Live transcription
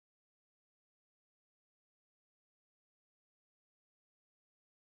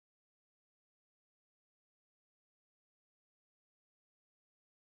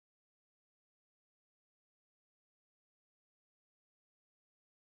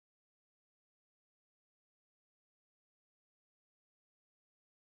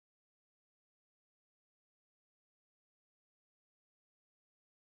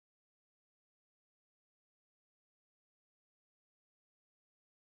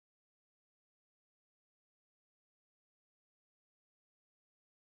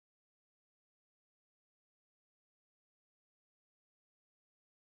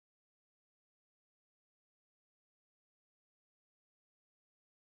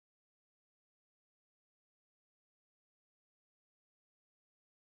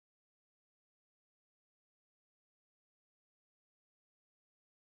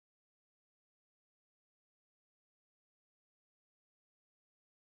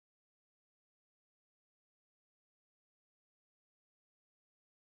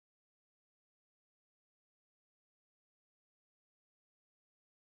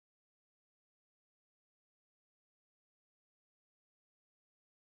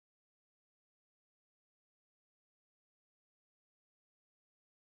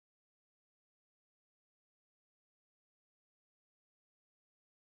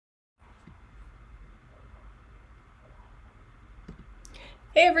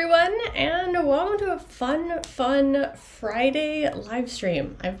Hey everyone, and welcome to a fun Friday live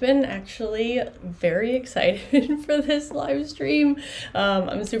stream. I've been actually very excited for this live stream.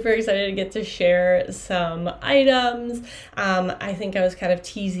 I'm super excited to get to share some items. I think I was kind of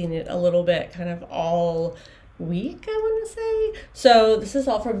teasing it a little bit, kind of all week, I want to say. So this is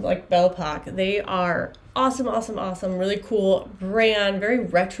all from like Belle Poque. They are awesome, really cool brand, very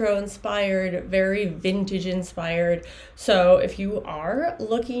retro inspired, very vintage inspired. So if you are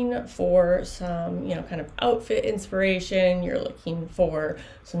looking for some, kind of outfit inspiration, you're looking for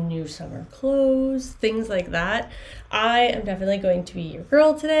some new summer clothes, things like that, I am definitely going to be your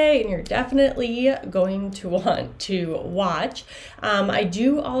girl today, and you're definitely going to want to watch. I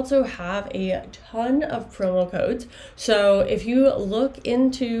do also have a ton of promo codes. So if you look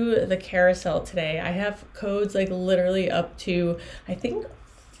into the carousel today, I have codes like literally up to, I think,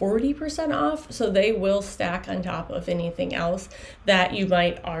 40% off, so they will stack on top of anything else that you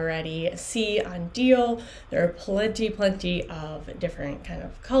might already see on deal. There are plenty of different kind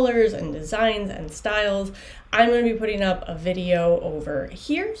of colors and designs and styles. I'm going to be putting up a video over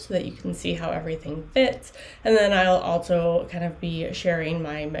here so that you can see how everything fits, and then I'll also kind of be sharing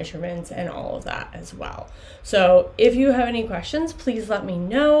my measurements and all of that as well. So if you have any questions, please let me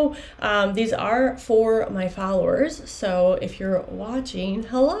know. These are for my followers, so if you're watching,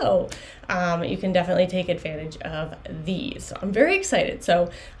 hello. You can definitely take advantage of these. So I'm very excited. So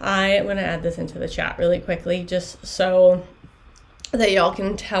I am going to add this into the chat really quickly just so that y'all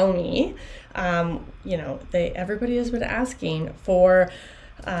can tell me. Everybody has been asking for,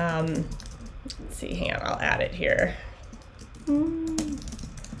 let's see, hang on, I'll add it here.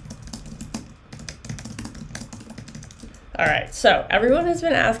 All right, so everyone has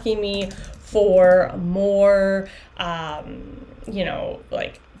been asking me for more,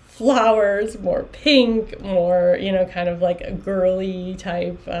 like flowers, more pink, more, kind of like a girly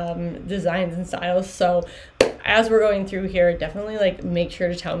type designs and styles. So as we're going through here, definitely like make sure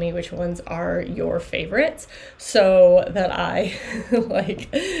to tell me which ones are your favorites so that I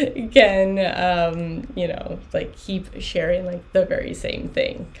can, keep sharing like the very same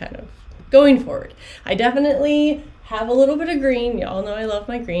thing kind of going forward. I definitely have a little bit of green. Y'all know I love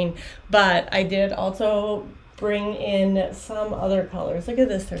my green, but I did also bring in some other colors. Look at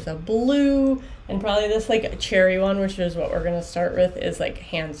this, there's a blue and probably this like cherry one, which is what we're gonna start with, is like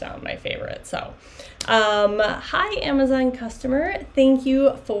hands down my favorite. So hi Amazon customer, thank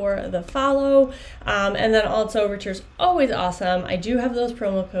you for the follow. And then also Richard's always awesome. I do have those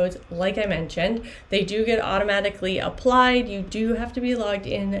promo codes, like I mentioned. They do get automatically applied. You do have to be logged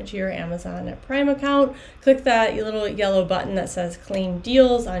in to your Amazon Prime account. Click that little yellow button that says claim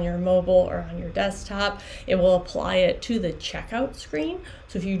deals on your mobile or on your desktop. It will apply it to the checkout screen.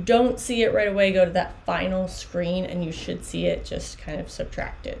 So if you don't see it right away, go to that final screen and you should see it just kind of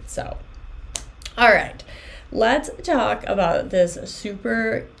subtracted. So all right, let's talk about this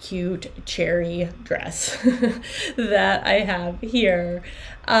super cute cherry dress that I have here.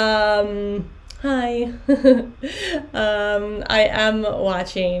 Hi. I am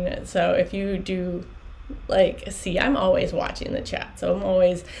watching, so if you do see, I'm always watching the chat. So I'm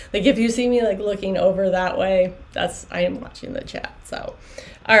always like, if you see me like looking over that way, I am watching the chat. So,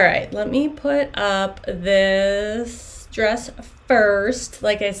 all right, let me put up this dress first.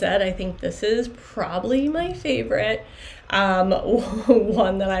 Like I said, I think this is probably my favorite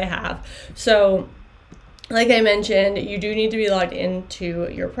one that I have. So like I mentioned, you do need to be logged into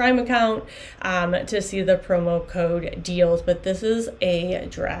your Prime account to see the promo code deals, but this is a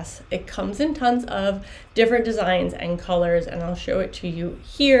dress. It comes in tons of different designs and colors, and I'll show it to you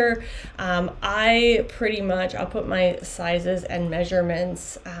here. I'll put my sizes and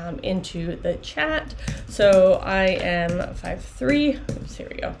measurements into the chat. So I am 5'3", oops, here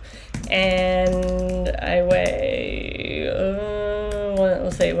we go, and I weigh,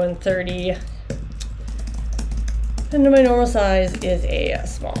 we'll say 130. And my normal size is a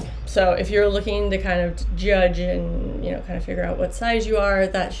small. So if you're looking to kind of judge and, kind of figure out what size you are,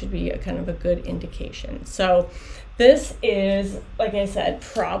 that should be a kind of a good indication. So this is, like I said,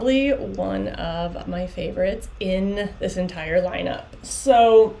 probably one of my favorites in this entire lineup.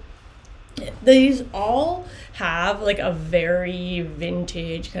 So these all have like a very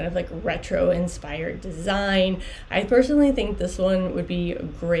vintage kind of like retro inspired design. I personally think this one would be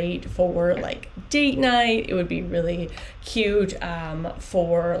great for like date night. It would be really cute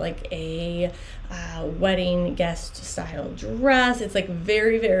for like a wedding guest style dress. It's like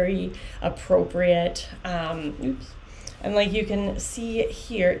very appropriate. And like you can see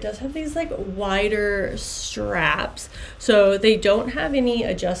here, it does have these like wider straps. So they don't have any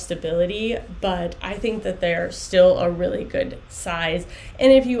adjustability, but I think that they're still a really good size.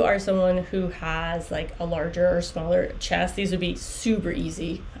 And if you are someone who has like a larger or smaller chest, these would be super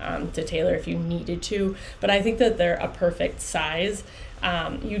easy to tailor if you needed to. But I think that they're a perfect size.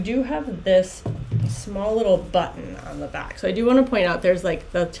 You do have this small little button on the back. So I do want to point out there's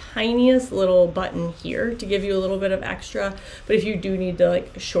like the tiniest little button here to give you a little bit of extra. But if you do need to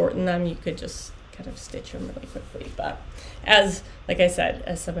like shorten them, you could just kind of stitch them really quickly. But like I said,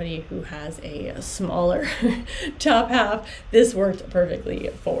 as somebody who has a smaller top half, this worked perfectly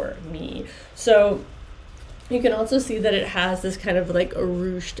for me. So you can also see that it has this kind of like a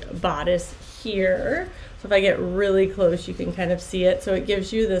ruched bodice here. So if I get really close, you can kind of see it. So it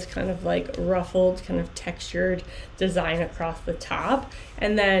gives you this kind of like ruffled, kind of textured design across the top.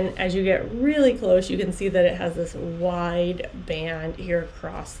 And then as you get really close, you can see that it has this wide band here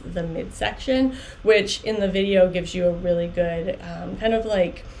across the midsection, which in the video gives you a really good kind of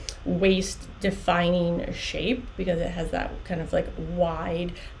like waist defining shape, because it has that kind of like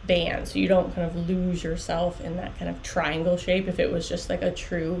wide band, so you don't kind of lose yourself in that kind of triangle shape if it was just like a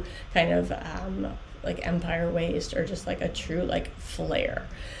true kind of like empire waist or just like a true like flare.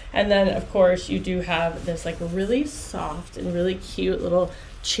 And then of course you do have this like really soft and really cute little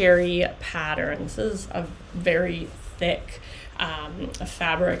cherry pattern. This is a very thick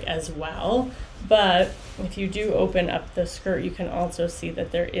fabric as well, but if you do open up the skirt, you can also see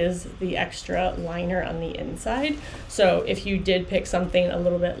that there is the extra liner on the inside. So if you did pick something a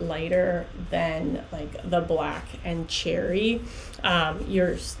little bit lighter than like the black and cherry,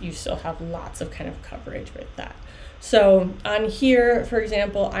 you still have lots of kind of coverage with that. So on here, for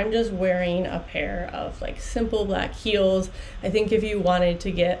example, I'm just wearing a pair of like simple black heels. I think if you wanted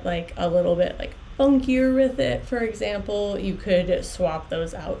to get like a little bit like funkier with it, for example, you could swap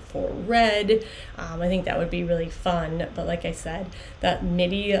those out for red. I think that would be really fun. But like I said, that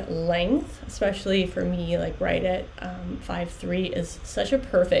midi length, especially for me, like right at 5'3", is such a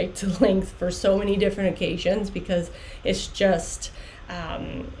perfect length for so many different occasions, because it's just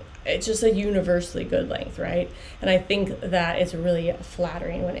a universally good length, right? And I think that it's really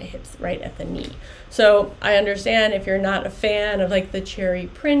flattering when it hits right at the knee. So I understand if you're not a fan of like the cherry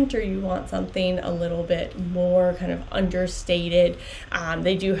print, or you want something a little bit more kind of understated,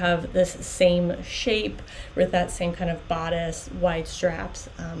 they do have this same shape with that same kind of bodice, wide straps,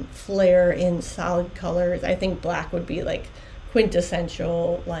 flare in solid colors. I think black would be like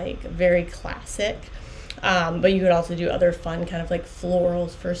quintessential, like very classic. But you could also do other fun kind of like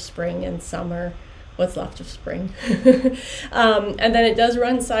florals for spring and summer, what's left of spring. And then it does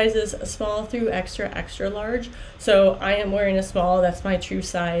run sizes small through extra large. So I am wearing a small, that's my true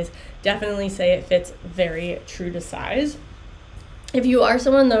size. Definitely say it fits very true to size. If you are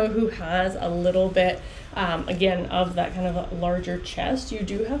someone though who has a little bit, again, of that kind of larger chest, you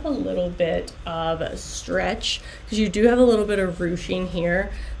do have a little bit of stretch, because you do have a little bit of ruching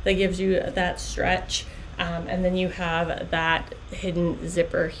here that gives you that stretch. And then you have that hidden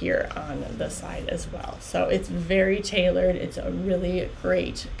zipper here on the side as well. So it's very tailored. It's a really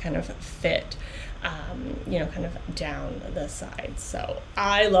great kind of fit, you know, kind of down the side. So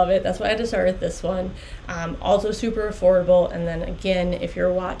I love it. That's why I had to start with this one. Also super affordable. And then again, if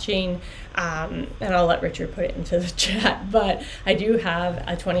you're watching, and I'll let Richard put it into the chat, but I do have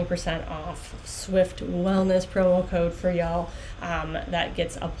a 20% off Swift Wellness promo code for y'all that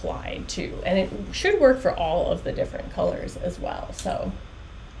gets applied too. And it should work for all of the different colors as well. So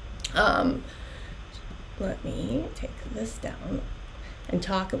let me take this down and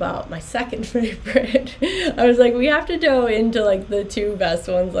talk about my second favorite. I was like, we have to go into like the two best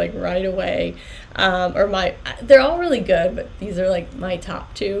ones like right away. They're all really good, but these are like my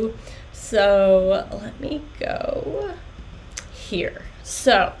top two. So let me go here.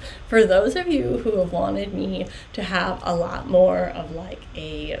 So for those of you who have wanted me to have a lot more of like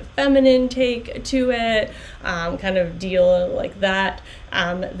a feminine take to it, kind of deal like that,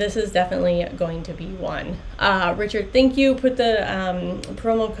 this is definitely going to be one. Richard, thank you. Put the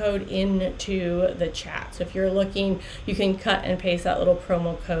promo code into the chat. So if you're looking, you can cut and paste that little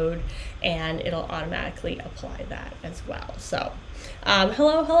promo code and it'll automatically apply that as well. So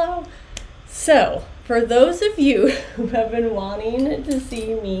hello. So for those of you who have been wanting to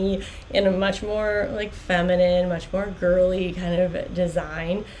see me in a much more like feminine, much more girly kind of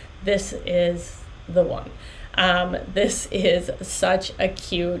design, this is the one. This is such a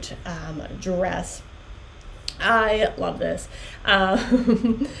cute dress. I love this.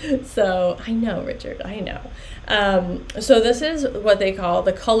 So I know, Richard, I know. So this is what they call,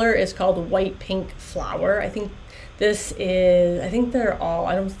 the color is called white pink flower. I think This is, I think they're all,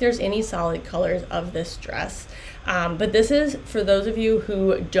 I don't think there's any solid colors of this dress. But this is for those of you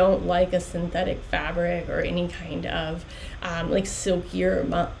who don't like a synthetic fabric or any kind of like silkier,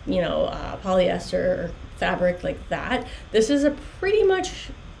 polyester fabric like that. This is a pretty much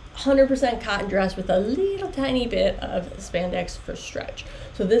 100% cotton dress with a little tiny bit of spandex for stretch.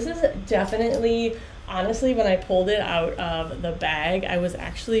 So this is definitely, honestly, when I pulled it out of the bag, I was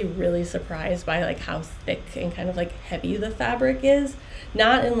actually really surprised by like how thick and kind of like heavy the fabric is.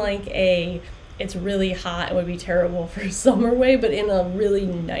 Not in like a, it's really hot and would be terrible for summer way, but in a really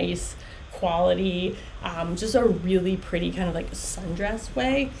nice quality, just a really pretty kind of like sundress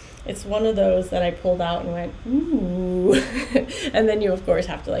way. It's one of those that I pulled out and went, ooh. And then you of course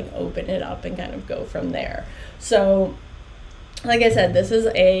have to like open it up and kind of go from there. So like I said, this is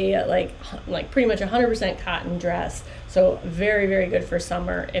a like pretty much 100% cotton dress. So very, very good for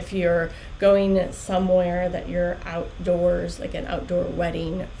summer. If you're going somewhere that you're outdoors, like an outdoor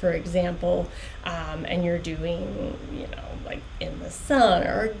wedding, for example, and you're doing, like in the sun,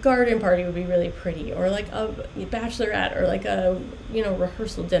 or a garden party would be really pretty, or like a bachelorette, or like a,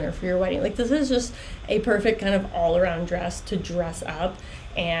 rehearsal dinner for your wedding. Like this is just a perfect kind of all around dress to dress up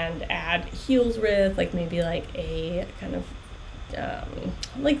and add heels with, like maybe like a kind of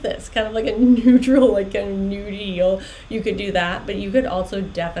like this, kind of like a neutral, like a nude heel. You could do that, but you could also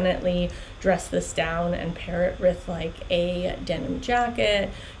definitely dress this down and pair it with like a denim jacket.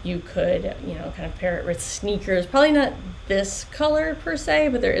 You could, kind of pair it with sneakers. Probably not this color per se,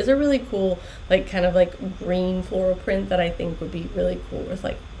 but there is a really cool, like kind of like green floral print that I think would be really cool with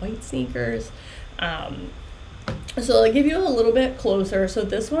like white sneakers. So I'll give you a little bit closer. So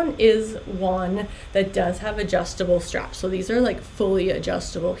this one is one that does have adjustable straps. So these are like fully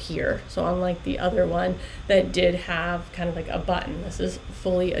adjustable here. So unlike the other one that did have kind of like a button, this is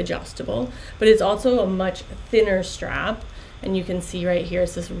fully adjustable, but it's also a much thinner strap. And you can see right here,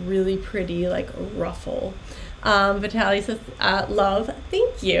 it's this really pretty like ruffle. Vitaly says, love,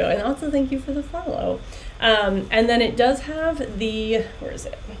 thank you. And also thank you for the follow. And then it does have the, where is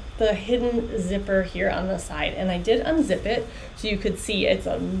it? The hidden zipper here on the side. And I did unzip it so you could see it's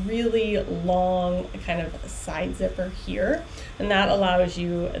a really long kind of side zipper here. And that allows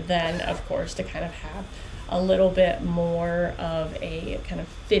you then, of course, to kind of have a little bit more of a kind of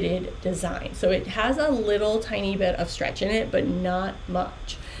fitted design. So it has a little tiny bit of stretch in it, but not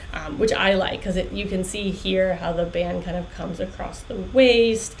much. Which I like, because you can see here how the band kind of comes across the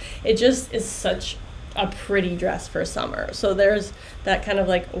waist. It just is such a pretty dress for summer. So there's that kind of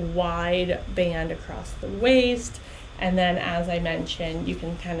like wide band across the waist. And then as I mentioned, you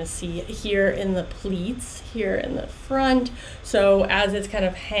can kind of see here in the pleats here in the front. So as it's kind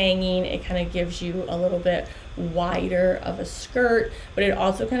of hanging, it kind of gives you a little bit wider of a skirt, but it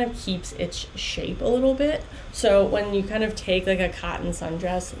also kind of keeps its shape a little bit. So when you kind of take like a cotton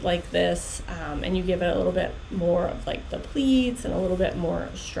sundress like this, and you give it a little bit more of like the pleats and a little bit more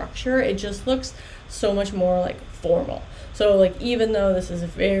structure, it just looks so much more like formal. So like even though this is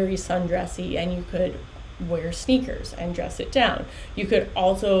very sundressy and you could wear sneakers and dress it down, you could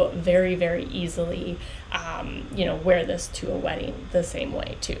also very, very easily, wear this to a wedding the same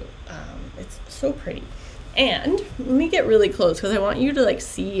way too. It's so pretty. And let me get really close because I want you to like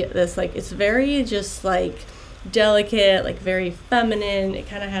see this, like it's very just like delicate, like very feminine. It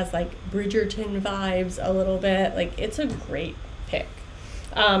kind of has like Bridgerton vibes a little bit. Like it's a great pick.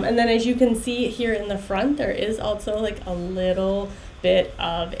 And then as you can see here in the front, there is also like a little bit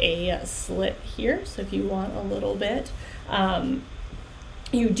of a slit here. So if you want a little bit,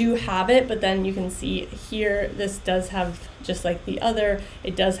 you do have it, but then you can see here, this does have, just like the other,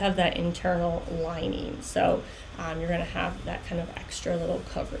 it does have that internal lining. So you're gonna have that kind of extra little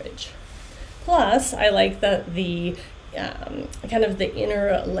coverage. Plus, I like that the kind of the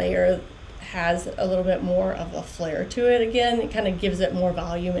inner layer has a little bit more of a flare to it. Again, it kind of gives it more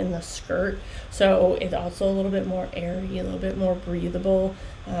volume in the skirt. So it's also a little bit more airy, a little bit more breathable,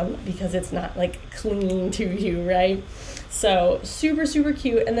 because it's not like clinging to you, right? So super, super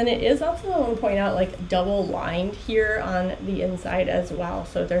cute. And then it is also, I want to point out, like double lined here on the inside as well.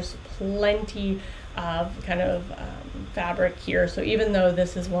 So there's plenty of kind of fabric here. So even though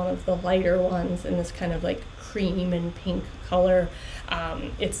this is one of the lighter ones in this kind of like cream and pink color,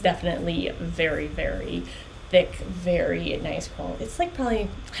 it's definitely very, very thick, very nice quality. It's like probably,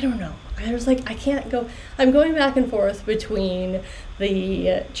 I don't know, I'm going back and forth between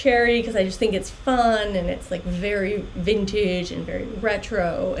the cherry because I just think it's fun and it's like very vintage and very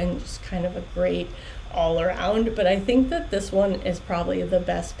retro and just kind of a great all around. But I think that this one is probably the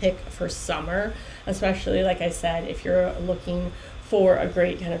best pick for summer, especially like I said, if you're looking for a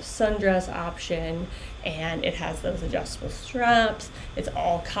great kind of sundress option, and it has those adjustable straps. It's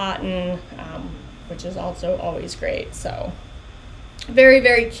all cotton, which is also always great. So very,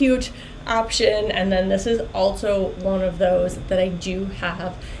 very cute option. And then this is also one of those that I do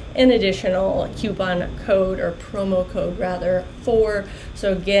have an additional coupon code, or promo code rather, for.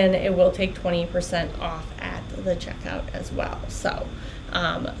 So again, it will take 20% off at the checkout as well. So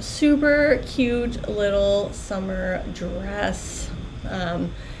super cute little summer dress.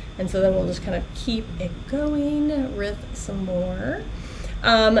 And so then we'll just kind of keep it going with some more.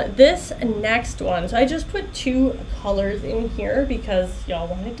 This next one, so I just put 2 colors in here because y'all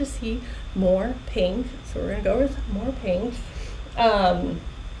wanted to see more pink, so we're gonna go with more pink.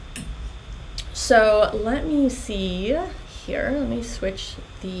 So let me see here, let me switch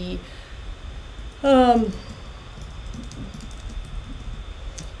the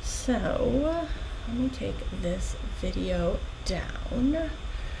so let me take this video down.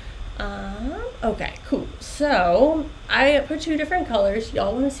 Okay, cool. So I put 2 different colors.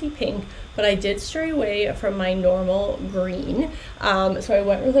 Y'all want to see pink, but I did stray away from my normal green. So I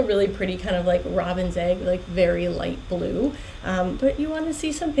went with a really pretty kind of like robin's egg, like very light blue. But you want to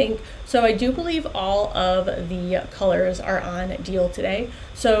see some pink. So I do believe all of the colors are on deal today.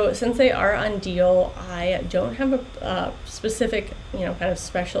 So since they are on deal, I don't have a specific, kind of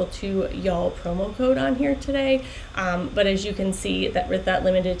special to y'all promo code on here today. But as you can see, that with that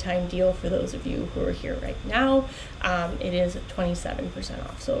limited time deal for those of you who are here right now, it is 27%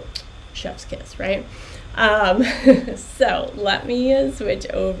 off. So chef's kiss, right? So let me switch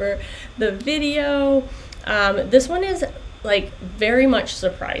over the video. This one is like very much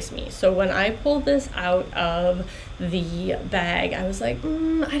surprised me. So when I pulled this out of the bag, I was like,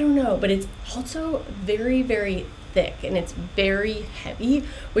 I don't know, but it's also very, very thick and it's very heavy,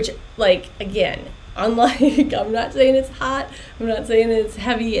 which, like, again, unlike, I'm not saying it's hot, I'm not saying it's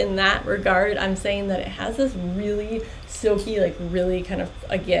heavy in that regard, I'm saying that it has this really silky, like really kind of,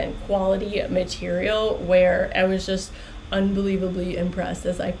 again, quality material, where I was just unbelievably impressed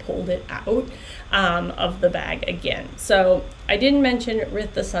as I pulled it out of the bag again. So I didn't mention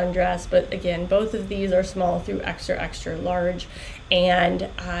with the sundress, but again, both of these are small through extra, extra large, and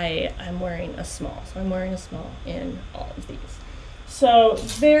I am wearing a small. So I'm wearing a small in all of these. So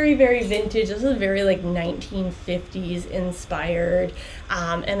very, very vintage. This is very like 1950s inspired.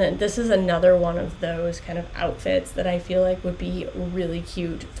 And then this is another one of those kind of outfits that I feel like would be really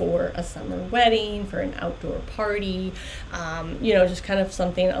cute for a summer wedding, for an outdoor party, just kind of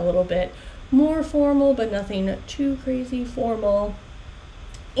something a little bit more formal, but nothing too crazy formal.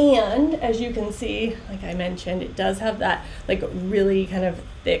 And as you can see, like I mentioned, it does have that like really kind of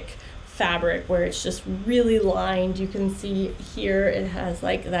thick fabric where it's just really lined. You can see here it has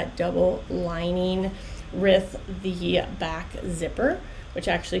like that double lining with the back zipper, which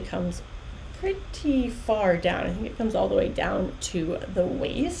actually comes pretty far down. I think it comes all the way down to the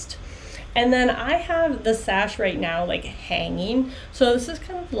waist. And then I have the sash right now like hanging. So this is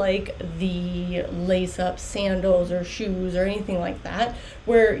kind of like the lace up sandals or shoes or anything like that,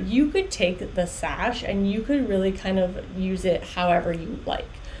 where you could take the sash and you could really kind of use it however you like.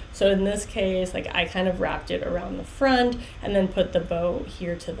 So in this case, like I kind of wrapped it around the front and then put the bow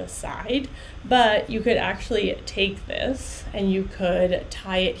here to the side. But you could actually take this and you could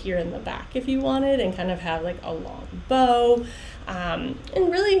tie it here in the back if you wanted and kind of have like a long bow. And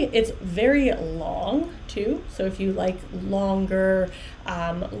really it's very long too. So if you like longer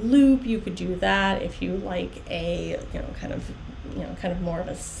loop, you could do that. If you like a, kind of more of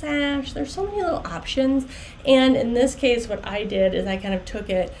a sash, there's so many little options. And in this case, what I did is I kind of took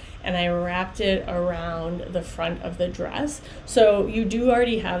it and I wrapped it around the front of the dress. So you do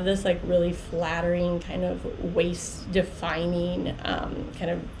already have this like really flattering kind of waist defining kind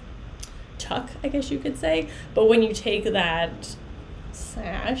of tuck, I guess you could say. But when you take that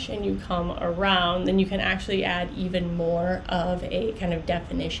sash and you come around, then you can actually add even more of a kind of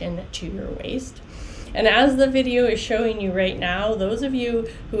definition to your waist. And as the video is showing you right now, those of you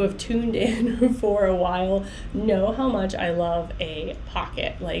who have tuned in for a while know how much I love a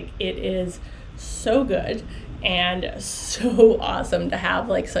pocket. Like, it is so good and so awesome to have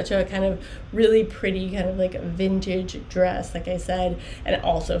like such a kind of really pretty kind of like vintage dress, like I said, and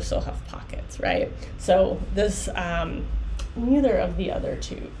also still have pockets, right? So this, neither of the other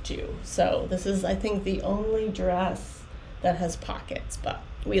two do. So this is, I think, the only dress that has pockets, but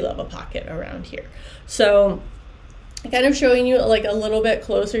we love a pocket around here. So kind of showing you like a little bit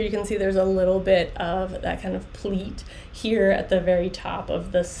closer, you can see there's a little bit of that kind of pleat here at the very top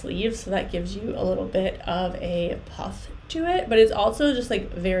of the sleeve, so that gives you a little bit of a puff to it, but it's also just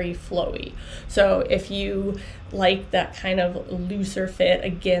like very flowy. So if you like that kind of looser fit,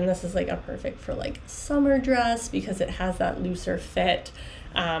 again, this is like a perfect for like summer dress because it has that looser fit.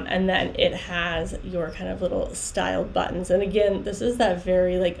 And then it has your kind of little styled buttons. And again, this is that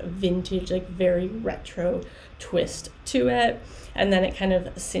very like vintage, like very retro twist to it. And then it kind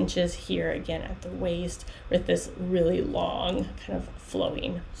of cinches here again at the waist with this really long kind of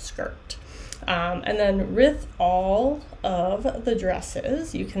flowing skirt. And then with all of the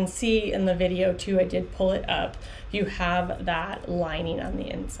dresses, you can see in the video too, I did pull it up, you have that lining on the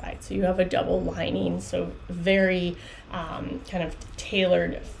inside. So you have a double lining, so very kind of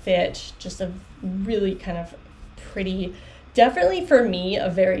tailored fit, just a really kind of pretty, definitely for me, a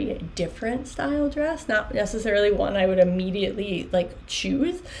very different style dress, not necessarily one I would immediately like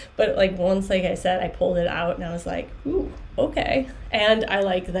choose, but like once, like I said, I pulled it out and I was like, ooh, okay. And I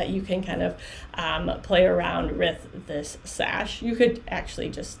like that you can kind of play around with this sash. You could actually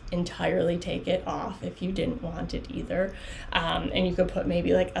just entirely take it off if you didn't want it either. And you could put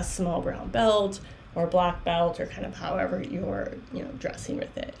maybe like a small brown belt or black belt, or kind of however you're, you know, dressing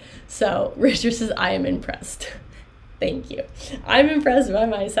with it. So Richard says, I am impressed. Thank you. I'm impressed by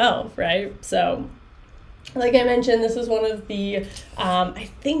myself, right? So like I mentioned, this is one of the, I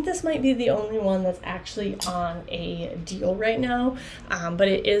think this might be the only one that's actually on a deal right now, but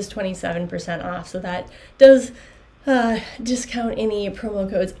it is 27% off. So that does discount any promo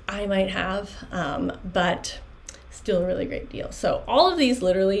codes I might have, but still a really great deal. So all of these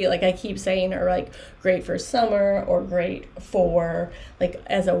literally, like I keep saying, are like great for summer or great for like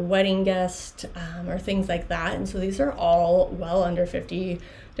as a wedding guest or things like that. And so these are all well under $50,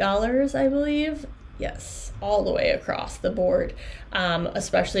 I believe. Yes, all the way across the board,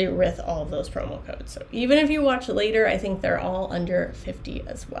 especially with all of those promo codes. So even if you watch later, I think they're all under 50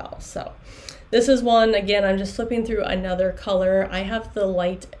 as well. So this is one, again, I'm just flipping through another color. I have the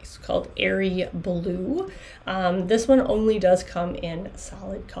light, it's called Airy Blue. This one only does come in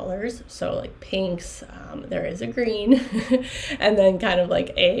solid colors. So like pinks, there is a green, and then kind of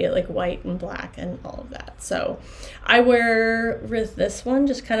like a like white and black and all of that. So I wear with this one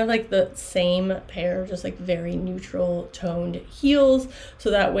just kind of like the same pair, just like very neutral toned heels.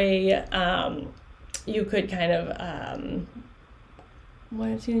 So that way you could kind of, why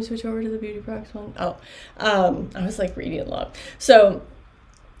did you switch over to the beauty products one? Oh, I was like reading along. So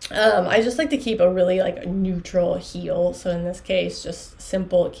I just like to keep a really like neutral heel. So in this case, just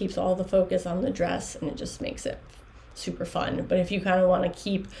simple. It keeps all the focus on the dress and it just makes it super fun. But if you kind of want to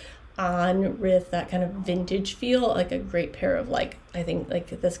keep on with that kind of vintage feel, like a great pair of like, I think like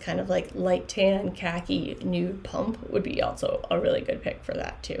this kind of like light tan khaki nude pump would be also a really good pick for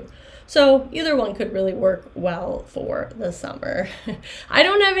that too. So either one could really work well for the summer. I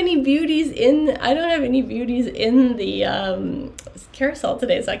don't have any beauties in the carousel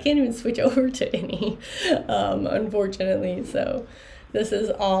today, so I can't even switch over to any, unfortunately. So this is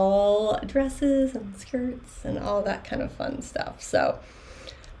all dresses and skirts and all that kind of fun stuff. So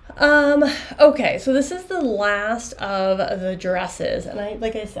okay, so this is the last of the dresses, and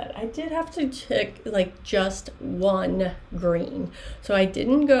like I said, I did have to pick like just one green. So I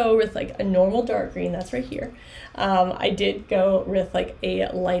didn't go with like a normal dark green, that's right here. I did go with like a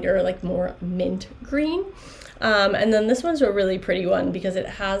lighter, like more mint green. And then this one's a really pretty one because it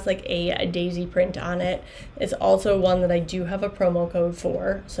has like a daisy print on it. It's also one that I do have a promo code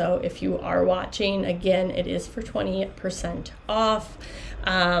for. So if you are watching, again, it is for 20% off.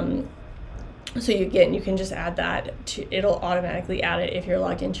 So you can just add that to, it'll automatically add it if you're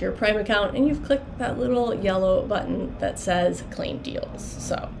logged into your Prime account and you've clicked that little yellow button that says claim deals.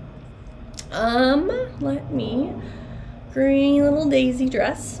 So, let me, green little daisy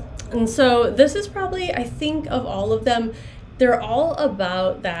dress. And so this is probably, I think of all of them, they're all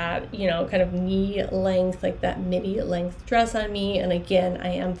about that, you know, kind of knee length, like that midi length dress on me. And again, I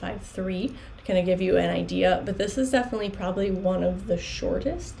am 5'3", to kind of give you an idea, but this is definitely probably one of the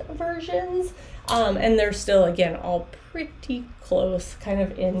shortest versions. And they're still, again, all pretty close kind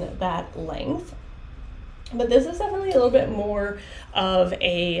of in that length. But this is definitely a little bit more of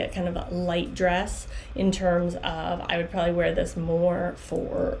a kind of a light dress in terms of, I would probably wear this more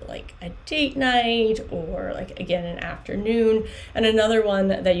for like a date night or like, again, an afternoon. And another one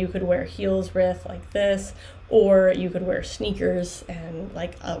that you could wear heels with like this, or you could wear sneakers and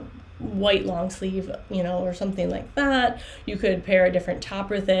like a white long sleeve, you know, or something like that. You could pair a different top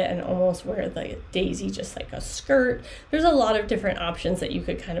with it and almost wear the daisy just like a skirt. There's a lot of different options that you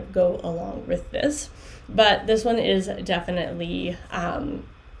could kind of go along with this, but this one is definitely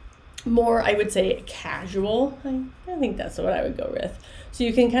more, I would say, casual. I think that's what I would go with. So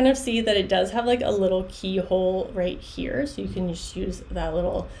you can kind of see that it does have like a little keyhole right here, so you can just use that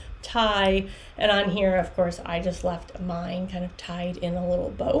little tie. And on here, of course, I just left mine kind of tied in a little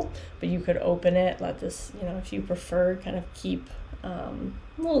bow, but you could open it, let this, you know, if you prefer, kind of keep a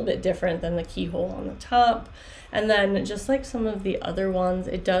little bit different than the keyhole on the top. And then just like some of the other ones,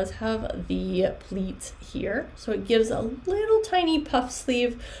 it does have the pleats here, so it gives a little tiny puff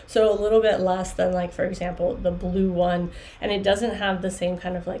sleeve, so a little bit less than, like, for example, the blue one. And it doesn't have the same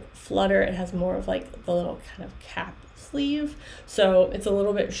kind of like flutter, it has more of like the little kind of cap sleeve, so it's a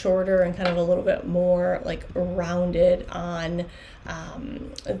little bit shorter and kind of a little bit more like rounded on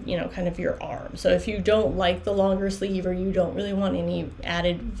you know, kind of your arm. So if you don't like the longer sleeve, or you don't really want any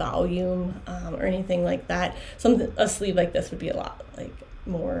added volume or anything like that, a sleeve like this would be a lot like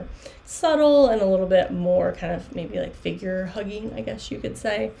more subtle and a little bit more kind of maybe like figure hugging, I guess you could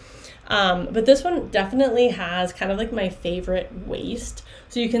say. But this one definitely has kind of like my favorite waist.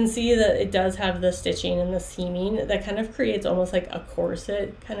 So you can see that it does have the stitching and the seaming that kind of creates almost like a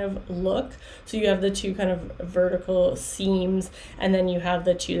corset kind of look. So you have the two kind of vertical seams, and then you have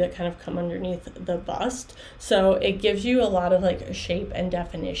the two that kind of come underneath the bust. So it gives you a lot of like shape and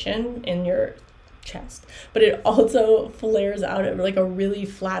definition in your chest, but it also flares out at like a really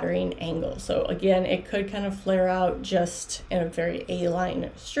flattering angle. So again, it could kind of flare out just in a very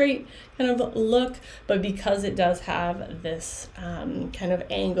A-line straight kind of look, but because it does have this kind of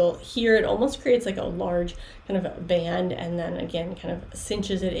angle here, it almost creates like a large kind of band, and then again kind of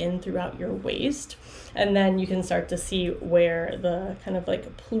cinches it in throughout your waist. And then you can start to see where the kind of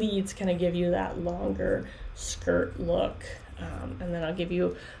like pleats kind of give you that longer skirt look. And then I'll give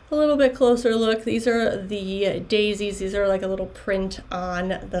you a little bit closer look. These are the daisies. These are like a little print on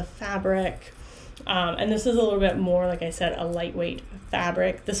the fabric. And this is a little bit more, like I said, a lightweight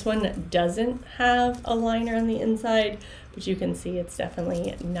fabric. This one doesn't have a liner on the inside, but you can see it's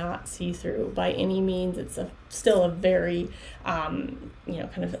definitely not see-through by any means. It's still a very, you know,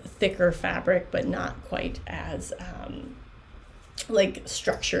 kind of thicker fabric, but not quite as like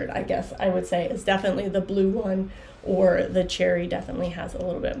structured, I guess I would say, is definitely the blue one, or the cherry definitely has a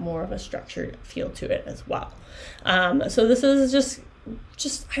little bit more of a structured feel to it as well. So this is just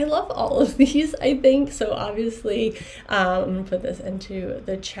I love all of these, I think. So obviously I'm gonna put this into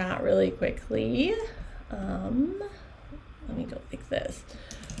the chat really quickly. Let me go like this.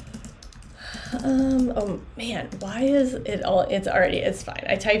 Oh man, why is it all, it's fine.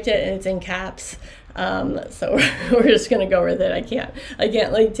 I typed it and it's in caps. So we're just gonna go with it. I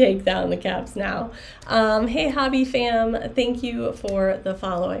can't like take down the caps now. Hey Hobby Fam, thank you for the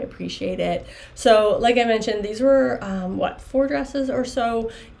follow, I appreciate it. So like I mentioned, these were what, 4 dresses or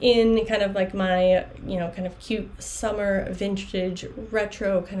so in kind of like my, you know, kind of cute summer vintage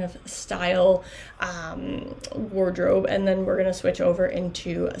retro kind of style wardrobe, and then we're gonna switch over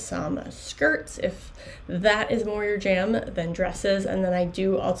into some skirts if that is more your jam than dresses. And then I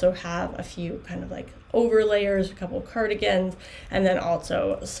do also have a few kind of like overlayers, a couple cardigans, and then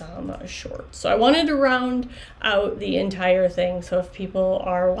also some shorts. So I wanted to round out the entire thing, so if people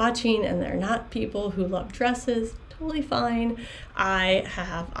are watching and they're not people who love dresses, totally fine, I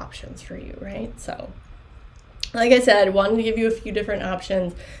have options for you, right? So like I said, wanted to give you a few different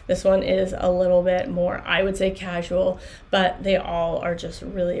options. This one is a little bit more, I would say, casual, but they all are just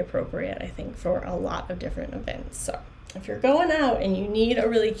really appropriate, I think, for a lot of different events. So if you're going out and you need a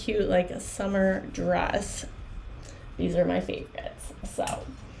really cute, like a summer dress, these are my favorites.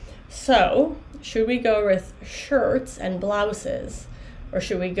 So should we go with shirts and blouses, or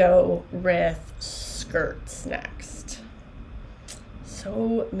should we go with skirts next?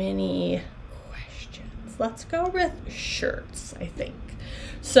 So many questions. Let's go with shirts, I think.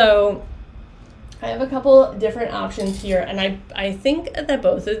 So I have a couple different options here, and I think that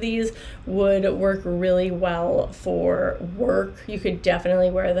both of these would work really well for work. You could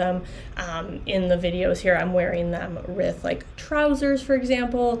definitely wear them in the videos here. I'm wearing them with like trousers, for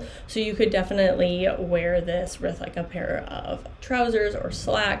example. So you could definitely wear this with like a pair of trousers or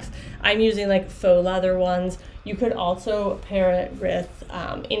slacks. I'm using like faux leather ones. You could also pair it with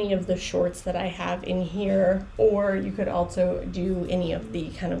any of the shorts that I have in here, or you could also do any of the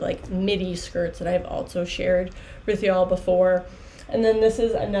kind of like midi skirts that I've also shared with y'all before. And then this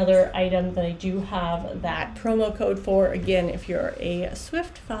is another item that I do have that promo code for. Again, if you're a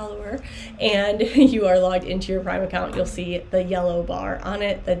Swift follower and you are logged into your Prime account, you'll see the yellow bar on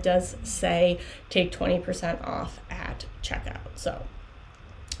it that does say take 20% off at checkout. So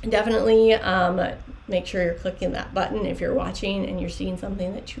definitely make sure you're clicking that button if you're watching and you're seeing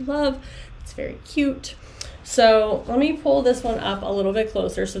something that you love. It's very cute. So let me pull this one up a little bit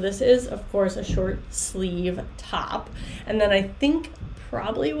closer. So this is, of course, a short sleeve top. And then I think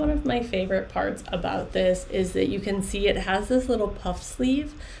probably one of my favorite parts about this is that you can see it has this little puff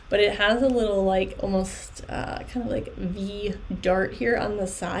sleeve, but it has a little like almost kind of like V dart here on the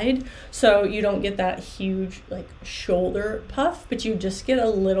side. So you don't get that huge like shoulder puff, but you just get a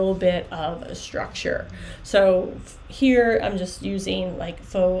little bit of structure. So here I'm just using like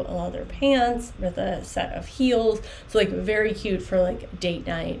faux leather pants with a set of heels. So like very cute for like date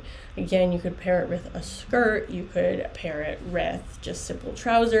night. Again, you could pair it with a skirt, you could pair it with just simple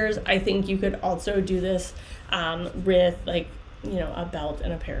trousers. I think you could also do this with like, you know, a belt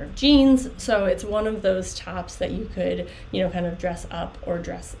and a pair of jeans. So it's one of those tops that you could, you know, kind of dress up or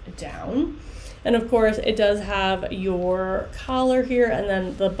dress down. And of course it does have your collar here and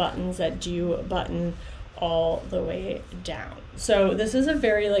then the buttons that do button all the way down. So this is a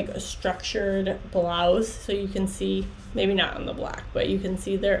very like structured blouse. So you can see, maybe not on the black, but you can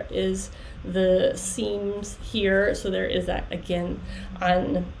see there is the seams here. So there is that, again,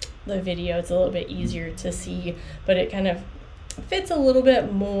 on the video, it's a little bit easier to see, but it kind of fits a little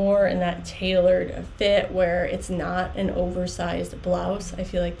bit more in that tailored fit where it's not an oversized blouse. I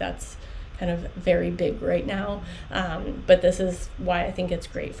feel like that's kind of very big right now, but this is why I think it's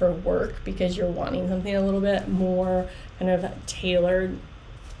great for work, because you're wanting something a little bit more kind of tailored.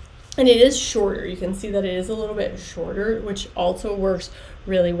 And it is shorter. You can see that it is a little bit shorter, which also works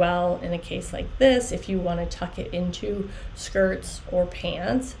really well in a case like this if you want to tuck it into skirts or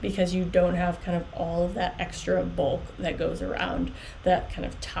pants, because you don't have kind of all of that extra bulk that goes around that kind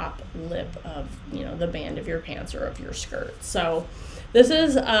of top lip of, you know, the band of your pants or of your skirt. So this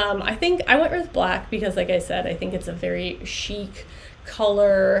is, I think I went with black because, like I said, I think it's a very chic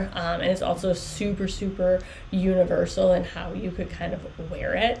color, and it's also super universal in how you could kind of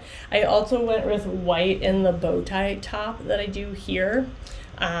wear it. I also went with white in the bow tie top that I do here.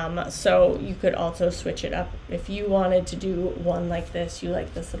 So you could also switch it up if you wanted to do one like this, you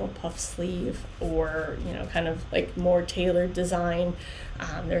like this little puff sleeve, or, you know, kind of like more tailored design.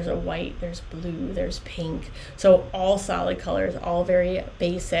 There's a white, there's blue, there's pink. So all solid colors, all very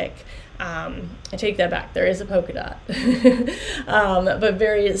basic. I take that back, there is a polka dot, but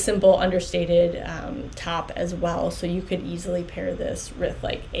very simple, understated top as well. So you could easily pair this with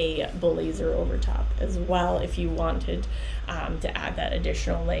like a blazer over top as well if you wanted to add that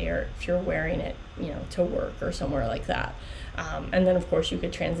additional layer if you're wearing it, you know, to work or somewhere like that. And then of course you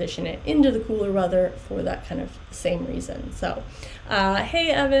could transition it into the cooler weather for that kind of same reason. So hey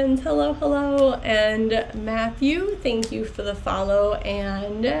Evans, hello, and Matthew, thank you for the follow,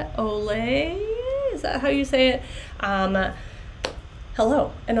 and Ole, is that how you say it?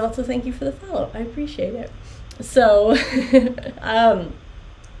 Hello, and also thank you for the follow, I appreciate it. So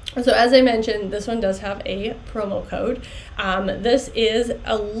so as I mentioned, this one does have a promo code. This is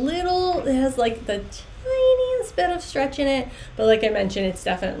a little, it has like the tiniest bit of stretch in it, but like I mentioned, it's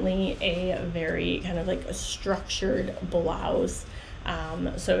definitely a very kind of like a structured blouse.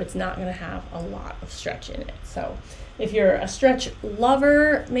 So it's not gonna have a lot of stretch in it. So if you're a stretch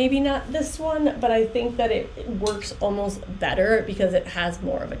lover, maybe not this one, but I think that it works almost better because it has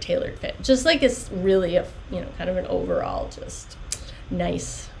more of a tailored fit. Just like it's really a, you know, kind of an overall just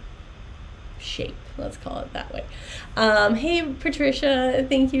nice shape, let's call it that way. Hey Patricia,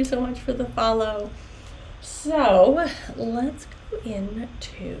 thank you so much for the follow. So let's go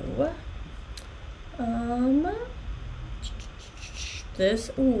into this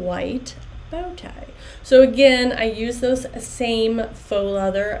white bow tie. So again, I use those same faux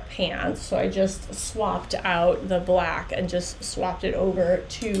leather pants, so I just swapped out the black and just swapped it over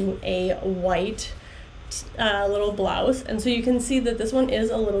to a white little blouse. And so you can see that this one is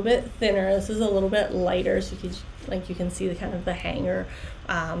a little bit thinner, this is a little bit lighter, so you can see the kind of the hanger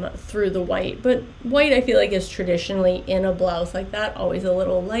through the white. But white, I feel like, is traditionally in a blouse like that always a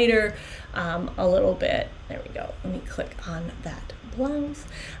little lighter, a little bit, there we go, let me click on that blouse,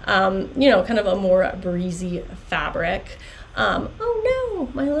 you know, kind of a more breezy fabric. Oh no,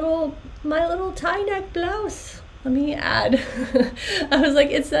 my little tie neck blouse, let me add I was like,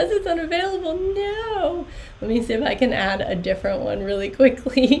 it says it's unavailable. No, let me see if I can add a different one really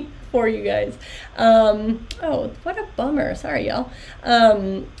quickly for you guys. Oh, what a bummer, sorry y'all.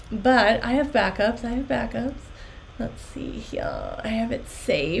 But I have backups. let's see here. I have it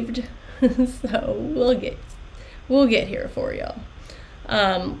saved, so we'll get here for you.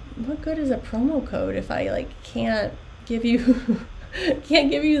 What good is a promo code if I like can't give you can't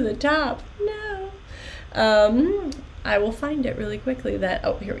give you the top? No. I will find it really quickly.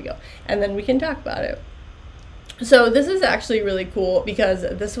 Oh, here we go, and then we can talk about it. So this is actually really cool because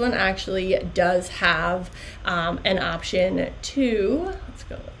this one actually does have an option to, let's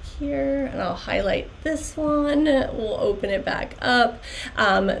go here and I'll highlight this one. We'll open it back up.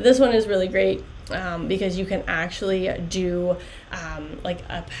 This one is really great because you can actually do like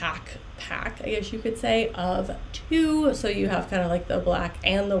a pack, I guess you could say, of two. So you have kind of like the black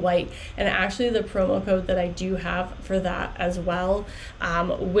and the white, and actually the promo code that I do have for that as well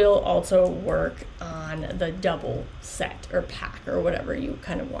will also work on the double set or pack or whatever you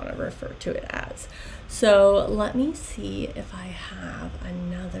kind of want to refer to it as. So let me see if I have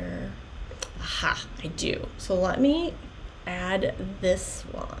another. Aha, I do. So let me add this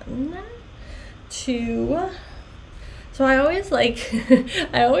one to. So I always like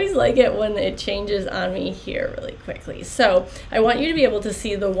I always like it when it changes on me here really quickly. So I want you to be able to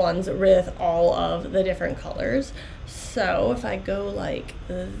see the ones with all of the different colors. So if I go like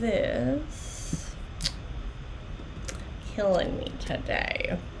this, killing me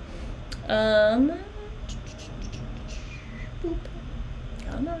today. Boop.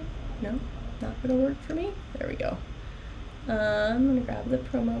 Come on. No, not gonna work for me. There we go. I'm gonna grab the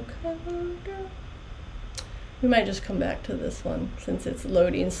promo code. We might just come back to this one since it's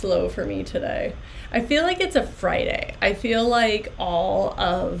loading slow for me today. I feel like it's a Friday. I feel like all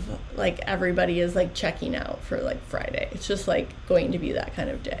of like everybody is like checking out for like Friday. It's just like going to be that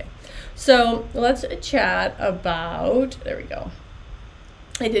kind of day. So let's chat about, there we go.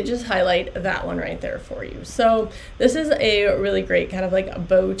 I did just highlight that one right there for you. So this is a really great kind of like a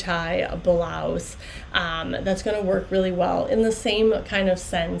bow tie blouse that's going to work really well in the same kind of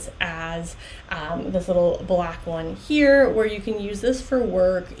sense as this little black one here, where you can use this for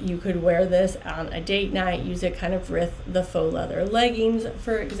work. You could wear this on a date night, use it kind of with the faux leather leggings,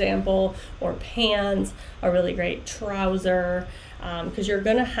 for example, or pants, a really great trouser. Because you're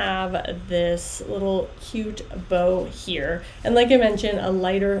gonna have this little cute bow here, and like I mentioned, a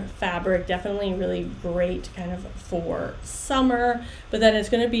lighter fabric, definitely really great kind of for summer, but then it's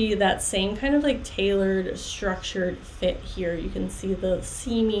gonna be that same kind of like tailored structured fit here. You can see the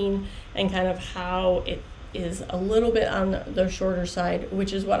seaming and kind of how it is a little bit on the shorter side,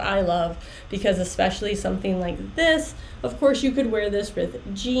 which is what I love, because especially something like this, of course you could wear this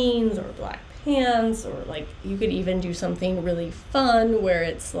with jeans or black pants, or like you could even do something really fun where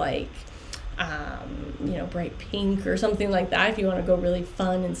it's like you know, bright pink or something like that if you want to go really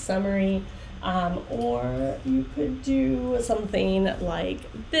fun and summery, or you could do something like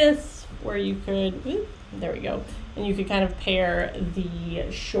this where you could, there we go, and you could kind of pair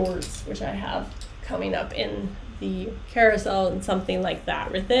the shorts, which I have coming up in the carousel, and something like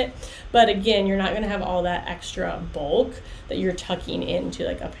that with it. But again, you're not going to have all that extra bulk that you're tucking into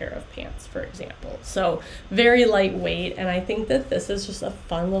like a pair of pants, for example. So very lightweight, and I think that this is just a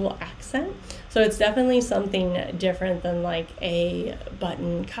fun little accent. So it's definitely something different than like a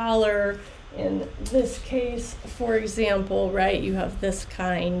button collar in this case, for example, right? You have this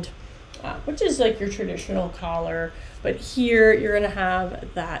kind, which is like your traditional collar, but here you're going to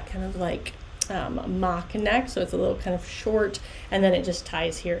have that kind of like mock neck, so it's a little kind of short, and then it just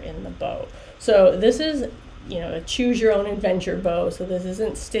ties here in the bow. So this is, you know, a choose your own adventure bow, so this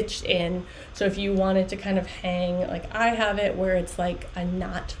isn't stitched in. So if you wanted to kind of hang like I have it, where it's like a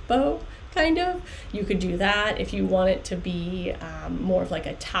knot bow kind of, you could do that. If you want it to be more of like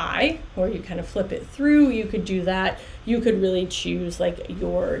a tie, where you kind of flip it through, you could do that. You could really choose like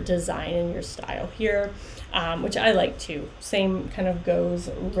your design and your style here, which I like too. Same kind of goes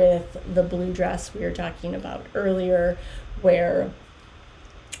with the blue dress we were talking about earlier, where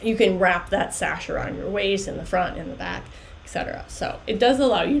you can wrap that sash around your waist in the front and the back, etc. So it does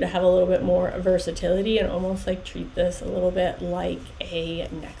allow you to have a little bit more versatility and almost like treat this a little bit like a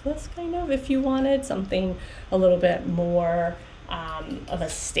necklace, kind of, if you wanted something a little bit more of a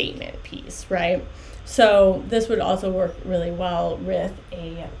statement piece, right? So this would also work really well with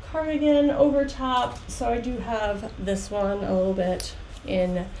a cardigan over top. So I do have this one a little bit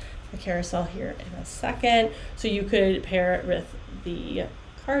in the carousel here in a second. So you could pair it with the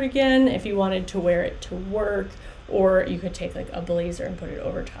cardigan if you wanted to wear it to work, or you could take like a blazer and put it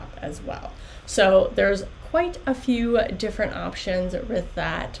over top as well. So there's quite a few different options with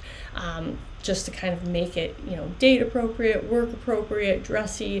that, just to kind of make it, you know, date appropriate, work appropriate,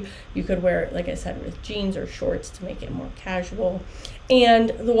 dressy. You could wear it, like I said, with jeans or shorts to make it more casual. And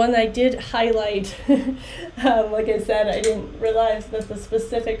the one I did highlight, like I said, I didn't realize that the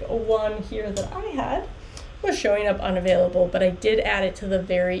specific one here that I had was showing up unavailable, but I did add it to the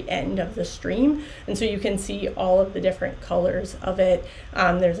very end of the stream, and so you can see all of the different colors of it.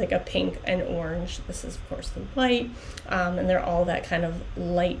 There's like a pink and orange. This is of course the white, and they're all that kind of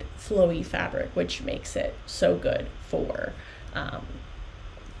light flowy fabric, which makes it so good for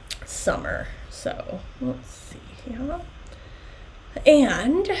summer. So let's see here,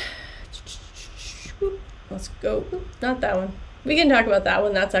 and let's go, not that one, we can talk about that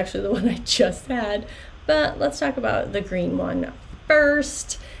one. That's actually the one I just had. But let's talk about the green one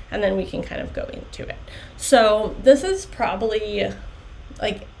first, and then we can kind of go into it. So this is probably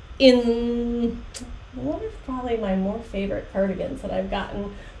like one of probably my more favorite cardigans that I've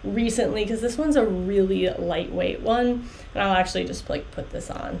gotten recently, because this one's a really lightweight one. And I'll actually just like put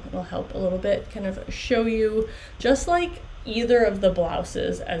this on. It'll help a little bit kind of show you, just like either of the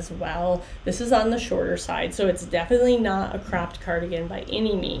blouses as well. This is on the shorter side, so it's definitely not a cropped cardigan by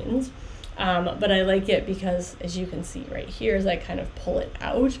any means. But I like it because, as you can see right here, as I kind of pull it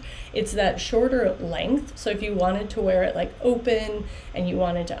out, it's that shorter length. So if you wanted to wear it like open and you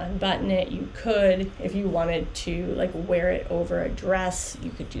wanted to unbutton it, you could. If you wanted to like wear it over a dress,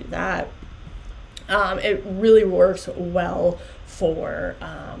 you could do that. It really works well for,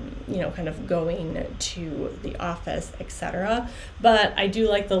 you know, kind of going to the office, etc. But I do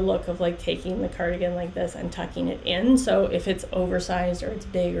like the look of like taking the cardigan like this and tucking it in. So if it's oversized or it's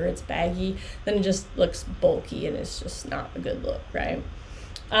big or it's baggy, then it just looks bulky and it's just not a good look, right?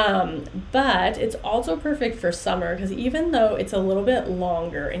 But it's also perfect for summer, because even though it's a little bit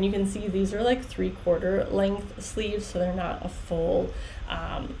longer, and you can see these are like 3/4 length sleeves, so they're not a full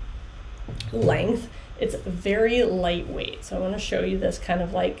length, it's very lightweight. So I want to show you this kind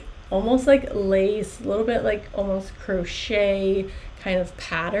of like almost like lace, a little bit like almost crochet kind of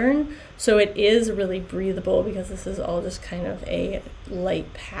pattern. So it is really breathable because this is all just kind of a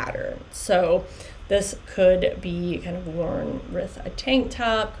light pattern. So this could be kind of worn with a tank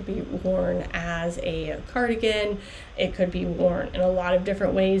top, could be worn as a cardigan. It could be worn in a lot of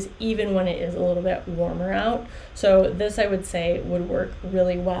different ways, even when it is a little bit warmer out. So this, I would say, would work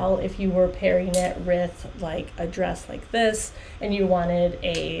really well if you were pairing it with like a dress like this and you wanted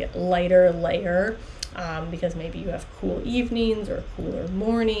a lighter layer, because maybe you have cool evenings or cooler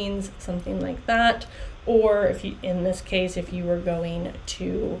mornings, something like that. Or if you, in this case, if you were going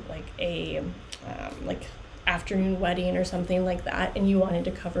to like a like afternoon wedding or something like that, and you wanted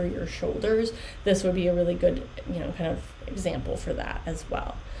to cover your shoulders, this would be a really good, you know, kind of example for that as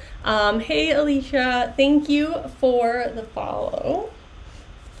well. Hey Alicia, thank you for the follow.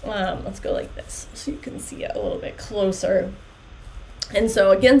 Let's go like this so you can see it a little bit closer. And so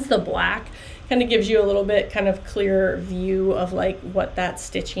against the black, kind of gives you a little bit kind of clearer view of like what that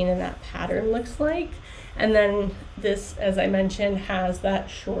stitching and that pattern looks like. And then this, as I mentioned, has that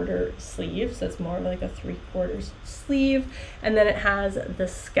shorter sleeve, so it's more like a 3/4 sleeve. And then it has the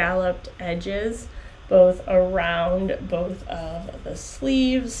scalloped edges both around both of the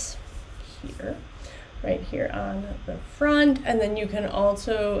sleeves here, right here on the front. And then you can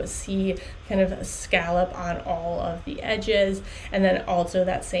also see kind of a scallop on all of the edges, and then also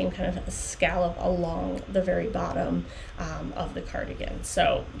that same kind of scallop along the very bottom of the cardigan.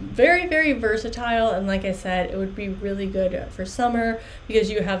 So very, very versatile, and like I said, it would be really good for summer because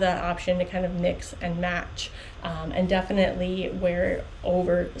you have that option to kind of mix and match, and definitely wear it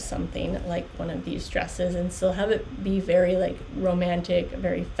over something like one of these dresses and still have it be very like romantic,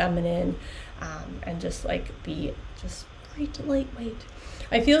 very feminine, and just like be just great lightweight.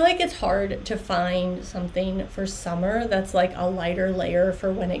 I feel like it's hard to find something for summer that's like a lighter layer for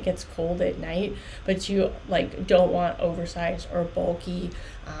when it gets cold at night, but you like don't want oversized or bulky,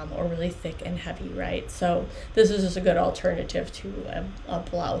 or really thick and heavy, right? So this is just a good alternative to a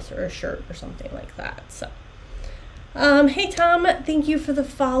blouse or a shirt or something like that. So hey Tom, thank you for the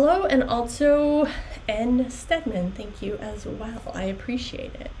follow, and also N Stedman, thank you as well. I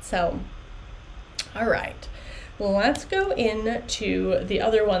appreciate it. So all right, let's go into the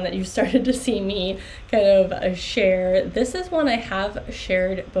other one that you started to see me kind of share. This is one I have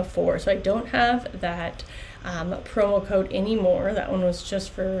shared before, so I don't have that promo code anymore. That one was just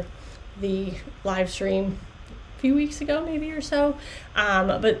for the live stream few weeks ago maybe or so,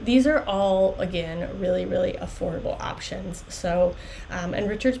 but these are all, again, really affordable options. So and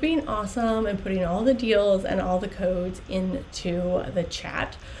Richard's being awesome and putting all the deals and all the codes into the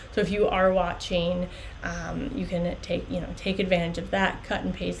chat. So if you are watching, you can take advantage of that, cut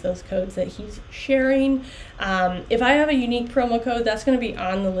and paste those codes that he's sharing. If I have a unique promo code, that's going to be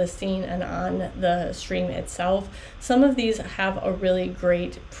on the listing and on the stream itself. Some of these have a really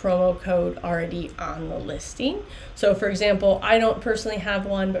great promo code already on the listing. So for example, I don't personally have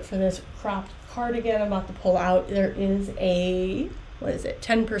one, but for this cropped cardigan I'm about to pull out, there is a,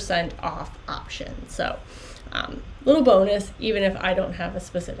 10% off option. So little bonus, even if I don't have a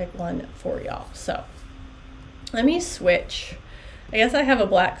specific one for y'all. So let me switch. I guess I have a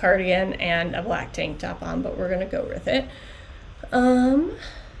black cardigan and a black tank top on, but we're gonna go with it.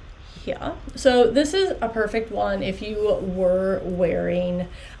 Yeah, so this is a perfect one if you were wearing,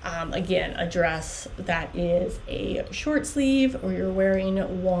 again, a dress that is a short sleeve, or you're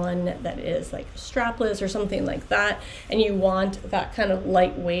wearing one that is like strapless or something like that, and you want that kind of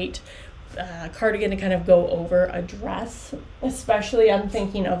lightweight cardigan to kind of go over a dress. Especially I'm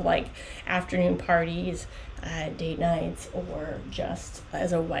thinking of like afternoon parties, date nights, or just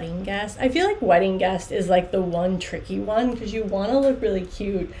as a wedding guest. I feel like wedding guest is like the one tricky one, because you want to look really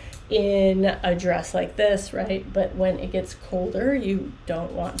cute in a dress like this, right? But when it gets colder, you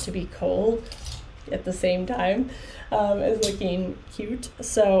don't want to be cold at the same time as looking cute.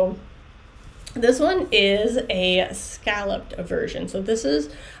 So this one is a scalloped version. So this is,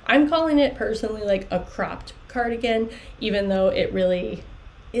 I'm calling it personally like a cropped cardigan, even though it really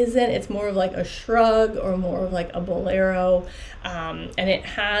isn't. It's more of like a shrug or more of like a bolero, and it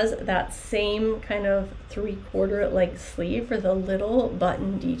has that same kind of 3/4 length sleeve for the little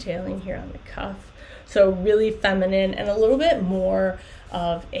button detailing here on the cuff. So really feminine and a little bit more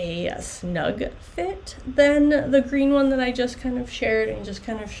of a snug fit than the green one that I just kind of shared and just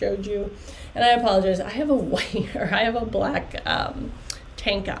kind of showed you. And I apologize, I have a white, or I have a black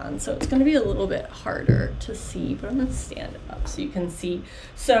tank on, so it's going to be a little bit harder to see, but I'm going to stand it up so you can see.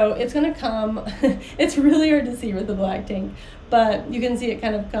 So it's going to come, it's really hard to see with the black tank, but you can see it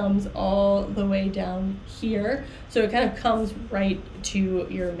kind of comes all the way down here. So it kind of comes right to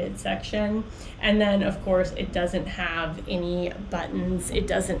your midsection. And then of course it doesn't have any buttons, it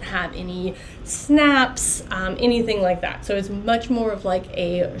doesn't have any snaps, anything like that. So it's much more of like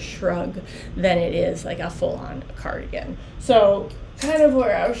a shrug than it is like a full-on cardigan. So kind of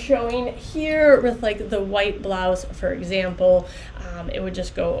where I was showing here with like the white blouse, for example, it would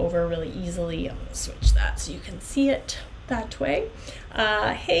just go over really easily. I'm gonna switch that so you can see it that way.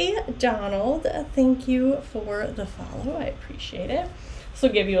 Hey Donald, thank you for the follow, I appreciate it. This will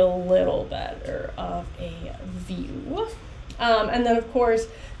give you a little better of a view. And then of course,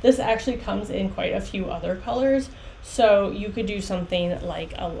 this actually comes in quite a few other colors. So you could do something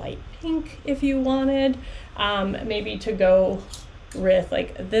like a light pink if you wanted, maybe to go with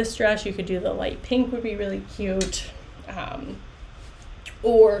like this dress. You could do the light pink, would be really cute.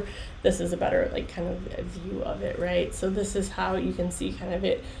 Or this is a better like kind of view of it, right? So this is how you can see kind of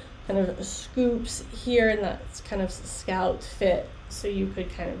it kind of scoops here, and that's kind of scalloped fit. So you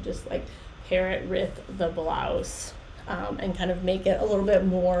could kind of just like pair it with the blouse, and kind of make it a little bit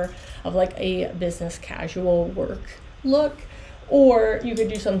more of like a business casual work look. Or you could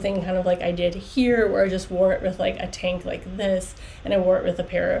do something kind of like I did here, where I just wore it with like a tank like this, and I wore it with a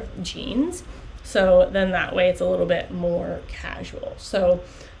pair of jeans. So then that way it's a little bit more casual. So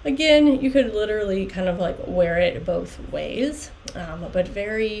again, you could literally kind of like wear it both ways, but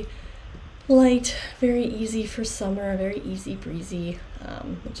very light, very easy for summer, very easy breezy,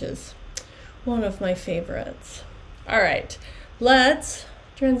 which is one of my favorites. All right, let's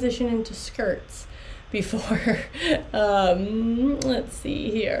transition into skirts before, let's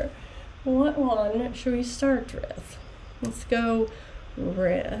see here. What one should we start with? Let's go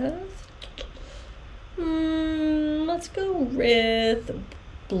with, let's go with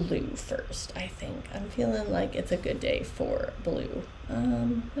blue first, I think. I'm feeling like it's a good day for blue.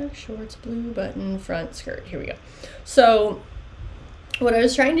 Black shorts, blue button, front skirt. Here we go. So what I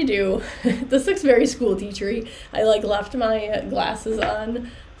was trying to do, this looks very school teachery. I like left my glasses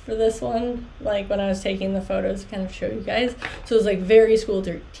on for this one, like when I was taking the photos to kind of show you guys. So it was like very school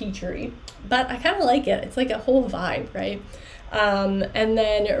teachery, but I kind of like it. It's like a whole vibe, right? And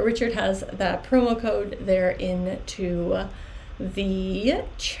then Richard has that promo code there into the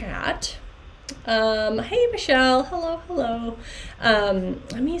chat. Hey Michelle, hello.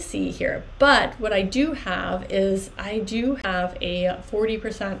 Let me see here. But what I do have is I do have a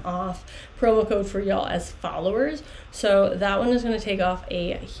 40% off promo code for y'all as followers. So that one is going to take off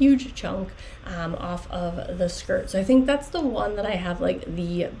a huge chunk off of the skirt. So I think that's the one that I have like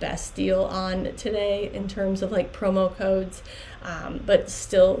the best deal on today in terms of like promo codes, but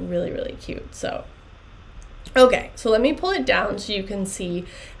still really cute. So okay, so let me pull it down so you can see.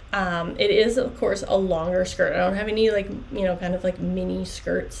 It is, of course, a longer skirt. I don't have any like, kind of like mini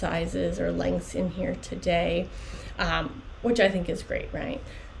skirt sizes or lengths in here today, which I think is great, right?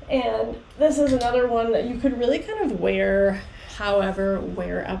 And this is another one that you could really kind of wear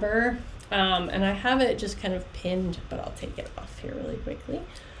wherever. And I have it just kind of pinned, but I'll take it off here really quickly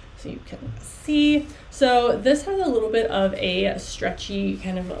so you can see. So this has a little bit of a stretchy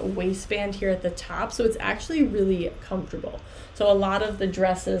kind of waistband here at the top, so it's actually really comfortable. So a lot of the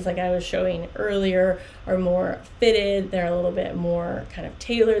dresses, like I was showing earlier, are more fitted. They're a little bit more kind of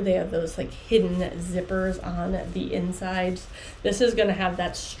tailored. They have those like hidden zippers on the insides. This is going to have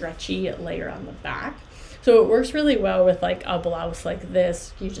that stretchy layer on the back. So it works really well with like a blouse like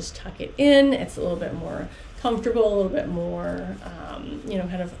this. You just tuck it in. It's a little bit more comfortable, a little bit more,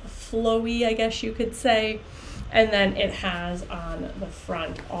 kind of flowy, I guess you could say. And then it has on the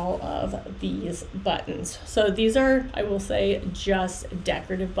front all of these buttons. So these are, I will say, just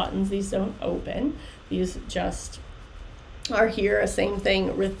decorative buttons. These don't open. These just are here. Same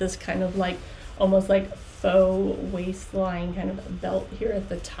thing with this kind of like, almost like faux waistline kind of belt here at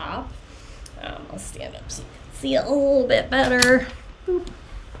the top. I'll stand up so you can see it a little bit better.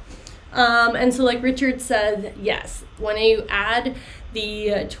 And so like Richard said, yes, when you add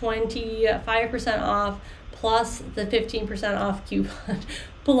the 25% off plus the 15% off coupon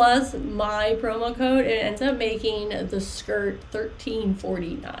plus my promo code, it ends up making the skirt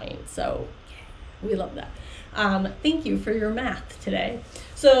 $13.49. So we love that. Thank you for your math today.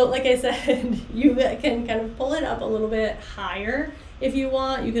 So like I said, you can kind of pull it up a little bit higher if you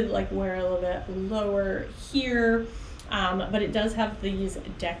want. You could like wear a little bit lower here. But it does have these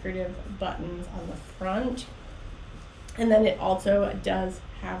decorative buttons on the front. And then it also does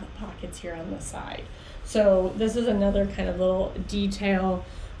have pockets here on the side. So this is another kind of little detail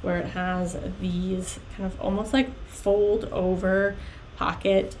where it has these kind of almost like fold over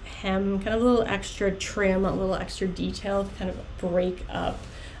pocket hem, kind of a little extra trim, a little extra detail to kind of break up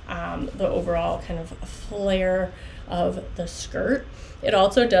the overall kind of flare of the skirt. It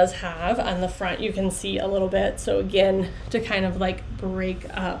also does have on the front, you can see a little bit. So again, to kind of like break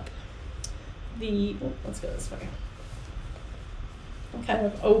up the, let's go this way. Kind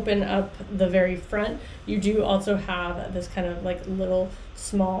of open up the very front. You do also have this kind of like little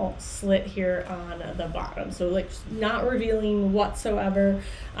small slit here on the bottom. So like not revealing whatsoever,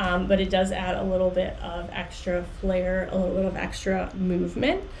 but it does add a little bit of extra flair, a little bit of extra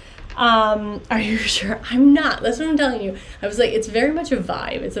movement. Are you sure? I'm not. That's what I'm telling you. I was like, it's very much a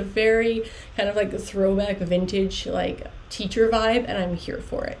vibe. It's a very kind of like a throwback vintage like teacher vibe, and I'm here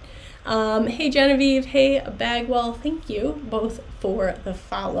for it. Hey Genevieve, hey Bagwell, thank you both for the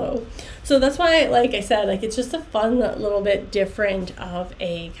follow. So that's why, like I said, like it's just a fun little bit different of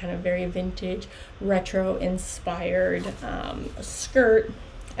a kind of very vintage retro inspired skirt.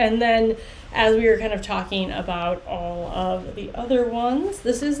 And then as we were kind of talking about all of the other ones,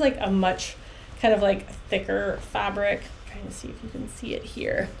 this is like a much kind of like thicker fabric. Trying to see if you can see it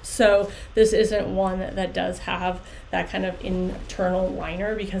here. So this isn't one that does have that kind of internal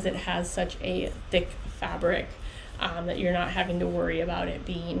liner because it has such a thick fabric that you're not having to worry about it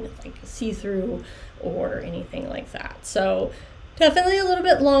being like see-through or anything like that. So definitely a little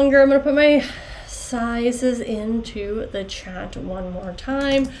bit longer. I'm gonna put my sizes into the chat one more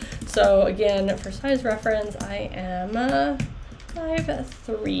time. So again, for size reference, I am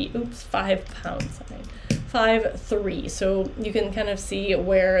 5'3", oops, 5 pounds, sorry. 5'3", so you can kind of see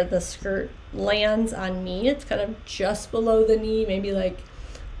where the skirt lands on me. It's kind of just below the knee, maybe like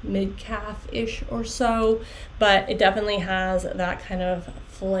mid-calf-ish or so, but it definitely has that kind of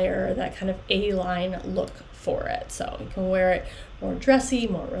flare, that kind of A-line look for it. So you can wear it more dressy,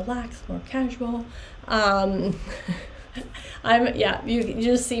 more relaxed, more casual. You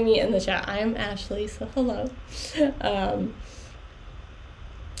just see me in the chat. I'm Ashley, so hello.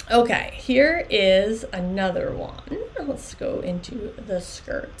 Okay, here is another one. Let's go into the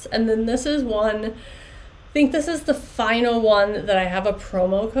skirts. And then this is one, I think this is the final one that I have a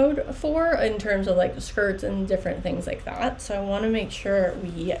promo code for in terms of like skirts and different things like that. So I want to make sure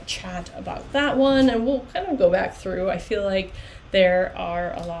we chat about that one and we'll kind of go back through. I feel like there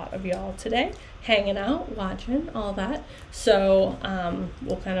are a lot of y'all today hanging out, watching, all that. So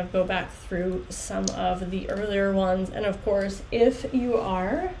we'll kind of go back through some of the earlier ones. And of course, if you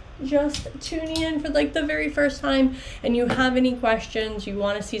are just tuning in for like the very first time and you have any questions, you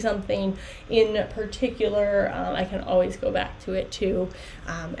want to see something in particular, I can always go back to it too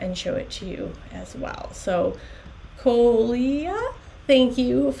and show it to you as well. So Colia, thank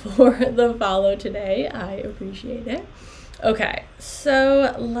you for the follow today. I appreciate it. Okay,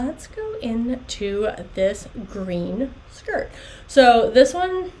 so let's go into this green skirt. So this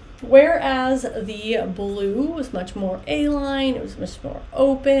one, whereas the blue was much more A-line, it was much more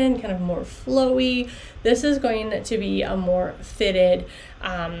open, kind of more flowy, this is going to be a more fitted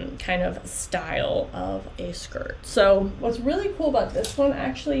kind of style of a skirt. So what's really cool about this one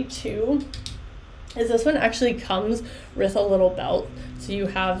actually too is this one actually comes with a little belt. So you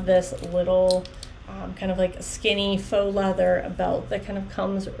have this little kind of like skinny faux leather belt that kind of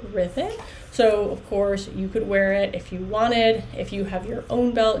comes with it. So of course you could wear it if you wanted. If you have your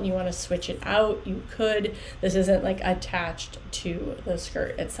own belt and you want to switch it out, you could. This isn't like attached to the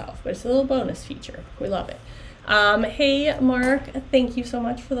skirt itself, but it's a little bonus feature. We love it. Hey Mark, thank you so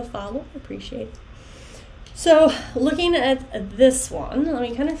much for the follow. Appreciate it. So looking at this one, let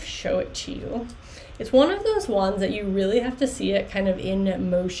me kind of show it to you. It's one of those ones that you really have to see it kind of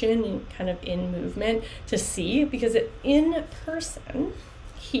in motion and kind of in movement to see, because it in person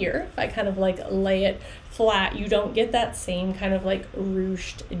here, if I kind of like lay it flat, you don't get that same kind of like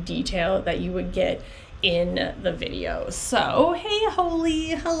ruched detail that you would get in the video. So hey Holy,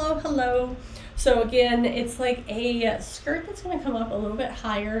 hello, hello. So again, it's like a skirt that's going to come up a little bit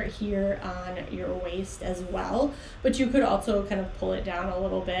higher here on your waist as well, but you could also kind of pull it down a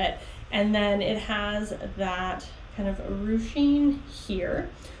little bit. And then it has that kind of ruching here.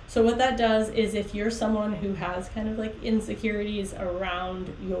 So what that does is if you're someone who has kind of like insecurities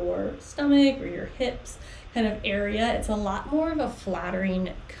around your stomach or your hips kind of area, it's a lot more of a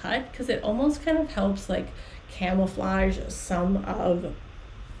flattering cut because it almost kind of helps like camouflage some of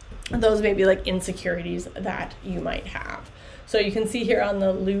those maybe like insecurities that you might have. So you can see here on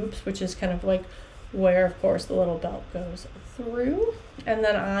the loops, which is kind of like where of course the little belt goes through, and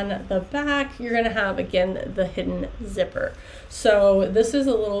then on the back you're going to have again the hidden zipper. So this is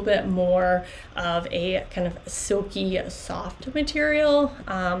a little bit more of a kind of silky soft material.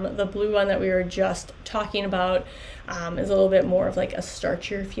 The blue one that we were just talking about is a little bit more of like a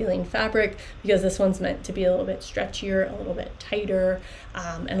starchier feeling fabric, because this one's meant to be a little bit stretchier, a little bit tighter,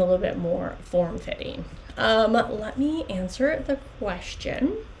 and a little bit more form-fitting. Let me answer the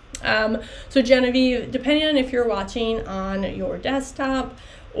question. So Genevieve, depending on if you're watching on your desktop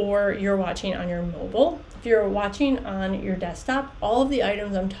or you're watching on your mobile, if you're watching on your desktop, all of the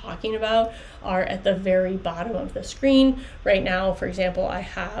items I'm talking about are at the very bottom of the screen. Right now, for example, I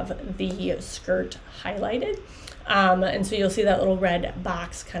have the skirt highlighted. And so you'll see that little red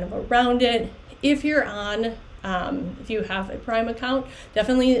box kind of around it. If you're on if you have a Prime account,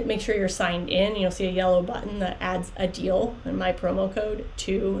 definitely make sure you're signed in. You'll see a yellow button that adds a deal and my promo code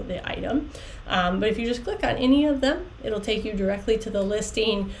to the item. But if you just click on any of them, it'll take you directly to the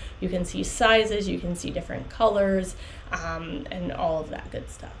listing. You can see sizes, you can see different colors, and all of that good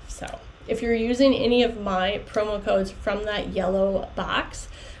stuff. So if you're using any of my promo codes from that yellow box,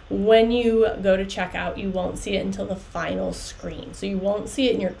 when you go to checkout, you won't see it until the final screen. So you won't see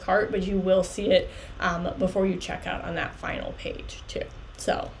it in your cart, but you will see it before you check out on that final page too.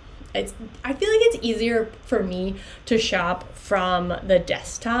 So I feel like it's easier for me to shop from the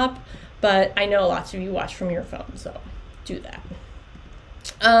desktop, but I know lots of you watch from your phone, so do that.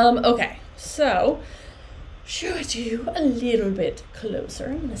 Okay, so show it to you a little bit closer.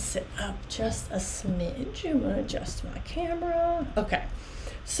 I'm gonna sit up just a smidge. I'm gonna adjust my camera. Okay.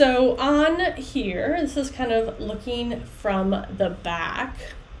 So on here, this is kind of looking from the back.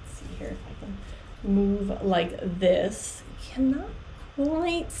 Let's see here if I can move like this. You cannot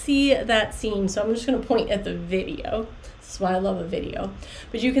quite see that seam, so I'm just going to point at the video. This is why I love a video.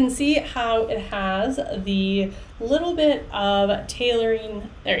 But you can see how it has the little bit of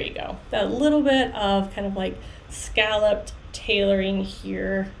tailoring. There you go. That little bit of kind of like scalloped tailoring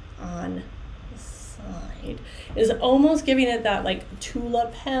here on is almost giving it that like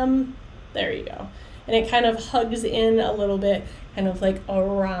tulip hem. There you go. And it kind of hugs in a little bit, kind of like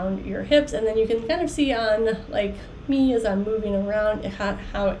around your hips. And then you can kind of see on like me as I'm moving around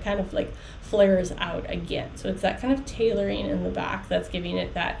how it kind of like flares out again. So it's that kind of tailoring in the back that's giving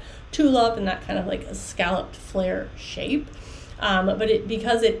it that tulip and that kind of like a scalloped flare shape. But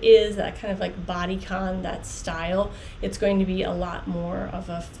because it is that kind of like bodycon, that style, it's going to be a lot more of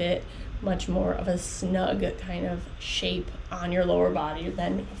a fit much more of a snug kind of shape on your lower body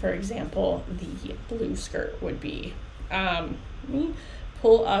than, for example, the blue skirt would be. Let me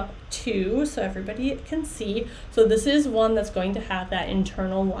pull up two so everybody can see. So this is one that's going to have that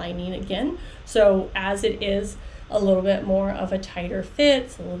internal lining again. So as it is a little bit more of a tighter fit,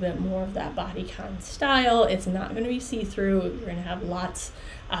 it's a little bit more of that bodycon style, it's not going to be see-through. You're going to have lots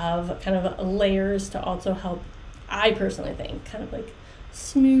of kind of layers to also help, I personally think, kind of like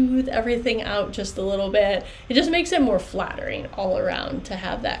smooth everything out just a little bit. It just makes it more flattering all around to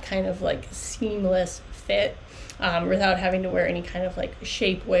have that kind of like seamless fit without having to wear any kind of like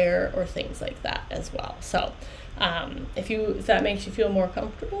shapewear or things like that as well. So if that makes you feel more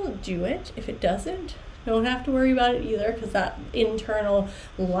comfortable, do it. If it doesn't, don't have to worry about it either, because that internal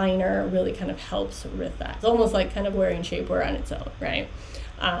liner really kind of helps with that. It's almost like kind of wearing shapewear on its own, right?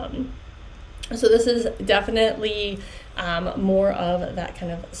 So this is definitely more of that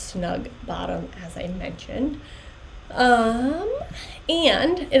kind of snug bottom, as I mentioned.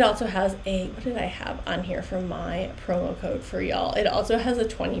 And it also has what did I have on here for my promo code for y'all? It also has a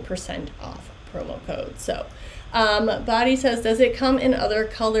 20% off promo code. So Body says, does it come in other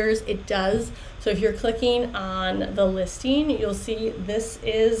colors? It does. So if you're clicking on the listing, you'll see this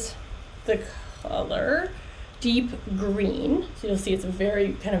is the color deep green. So you'll see it's a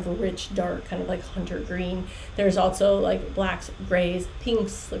very kind of rich, dark, kind of like hunter green. There's also like blacks, grays,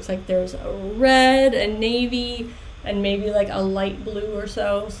 pinks. Looks like there's a red, a navy, and maybe like a light blue or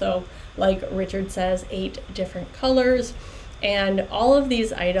so. So like Richard says, 8 different colors. And all of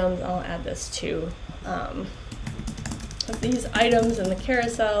these items, I'll add this too, of these items in the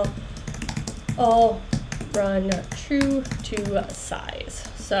carousel all run true to size.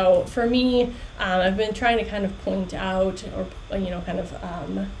 So for me, I've been trying to kind of point out, or kind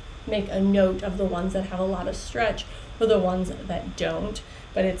of make a note of the ones that have a lot of stretch or the ones that don't,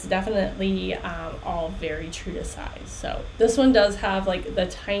 but it's definitely all very true to size. So this one does have like the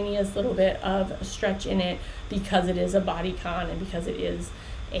tiniest little bit of stretch in it because it is a bodycon and because it is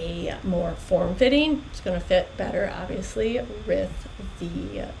a more form-fitting. It's going to fit better, obviously, with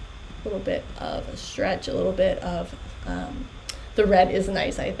the little bit of stretch, a little bit of the red is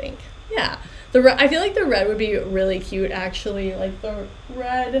nice, I think. Yeah, I feel like the red would be really cute, actually. Like the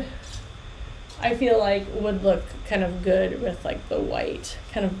red, I feel like would look kind of good with like the white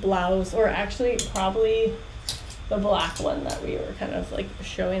kind of blouse, or actually probably the black one that we were kind of like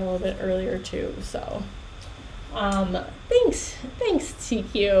showing a little bit earlier too. So thanks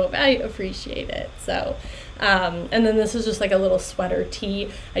TQ, I appreciate it. So and then this is just like a little sweater tee.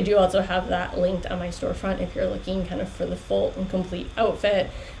 I do also have that linked on my storefront if you're looking kind of for the full and complete outfit.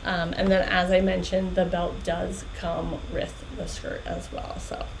 And then, as I mentioned, the belt does come with the skirt as well.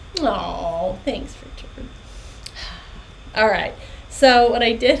 So, oh, thanks, Richard. All right, so what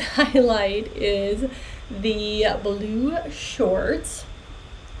I did highlight is the blue shorts.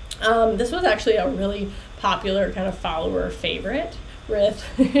 This was actually a really popular kind of follower favorite with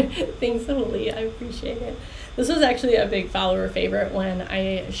thanks Holy, I appreciate it. This was actually a big follower favorite when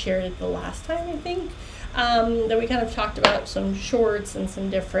I shared it the last time, I think, that we kind of talked about some shorts and some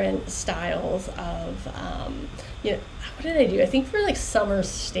different styles of what did I do? I think for like summer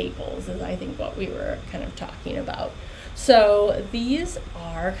staples is I think what we were kind of talking about. So these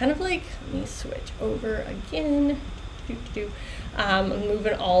are kind of like, let me switch over again. I'm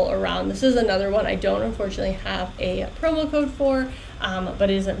moving all around. This is another one I don't unfortunately have a promo code for, but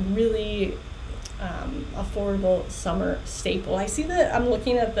is a really affordable summer staple. I see that I'm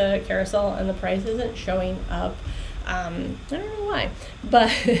looking at the carousel and the price isn't showing up. I don't know why, but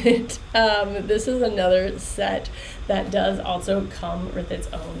this is another set that does also come with its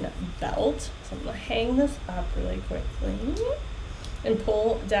own belt. So I'm gonna hang this up really quickly and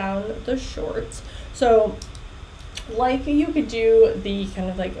pull down the shorts. So like you could do the kind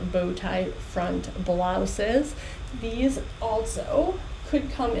of like bow tie front blouses, these also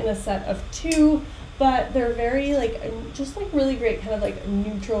could come in a set of 2, but they're very like just like really great kind of like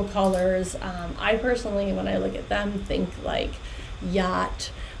neutral colors. I personally, when I look at them, think like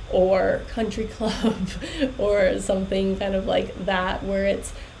yacht or country club or something kind of like that, where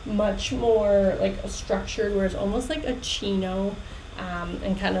it's much more like structured, where it's almost like a chino,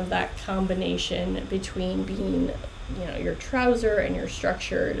 and kind of that combination between being, your trouser and your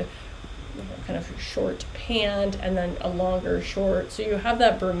structured kind of short pant and then a longer short. So you have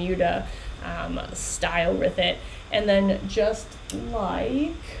that Bermuda style with it. And then just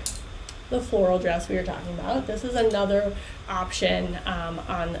like the floral dress we were talking about, this is another option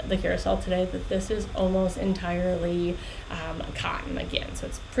on the carousel today, that this is almost entirely cotton again. So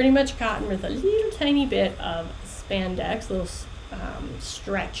it's pretty much cotton with a little tiny bit of spandex, little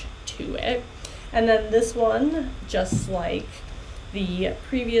stretch to it. And then this one, just like the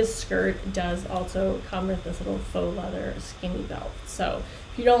previous skirt, does also come with this little faux leather skinny belt. So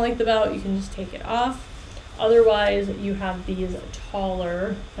if you don't like the belt, you can just take it off. Otherwise, you have these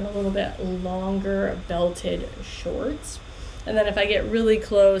taller and a little bit longer belted shorts. And then if I get really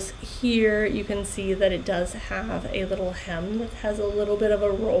close here, you can see that it does have a little hem that has a little bit of a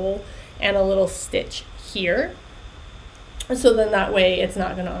roll and a little stitch here. So then that way it's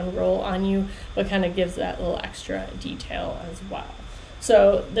not going to unroll on you, but kind of gives that little extra detail as well.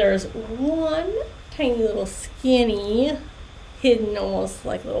 So there's one tiny little skinny hidden almost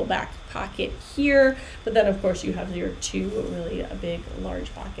like little back pocket here, but then of course you have your two really big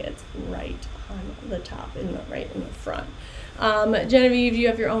large pockets right on the top and right in the front. Genevieve, you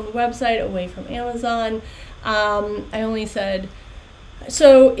have your own website away from Amazon. I only said,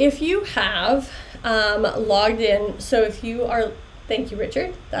 so if you have logged in, so if you are, thank you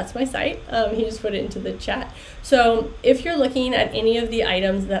Richard, that's my site, he just put it into the chat. So if you're looking at any of the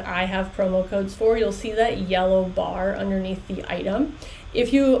items that I have promo codes for, you'll see that yellow bar underneath the item.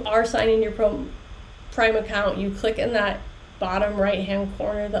 If you are signing your Prime account, you click in that bottom right hand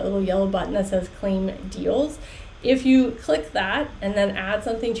corner, that little yellow button that says claim deals. If you click that and then add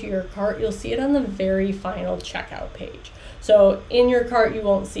something to your cart, you'll see it on the very final checkout page. So in your cart, you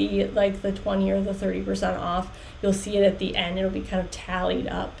won't see like the 20 or the 30% off. You'll see it at the end. It'll be kind of tallied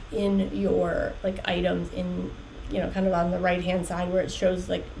up in your like items in, you know, kind of on the right hand side where it shows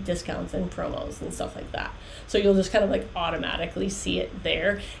like discounts and promos and stuff like that. So you'll just kind of like automatically see it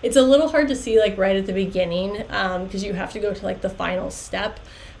there. It's a little hard to see like right at the beginning because you have to go to like the final step,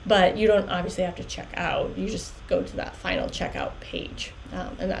 but you don't obviously have to check out. You just go to that final checkout page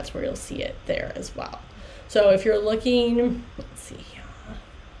and that's where you'll see it there as well. So if you're looking, let's see,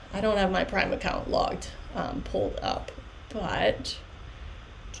 I don't have my Prime account logged, pulled up, but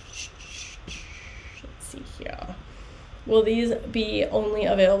let's see here. Will these be only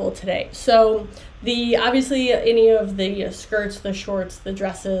available today? So obviously any of the skirts, the shorts, the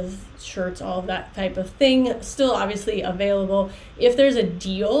dresses, shirts, all of that type of thing, still obviously available. If there's a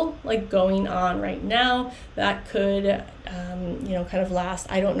deal like going on right now, that could, you know, kind of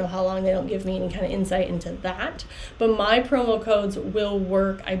last. I don't know how long. They don't give me any kind of insight into that. But my promo codes will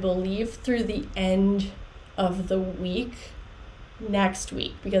work, I believe, through the end of the week next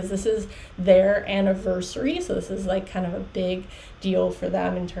week, because this is their anniversary. So this is like kind of a big deal for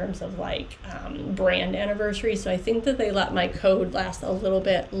them in terms of like brand anniversary. So I think that they let my code last a little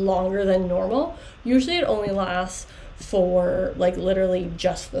bit longer than normal. Usually it only lasts for like literally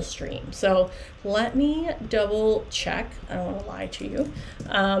just the stream. So let me double check, I don't want to lie to you,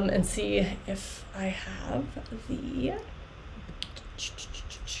 and see if I have the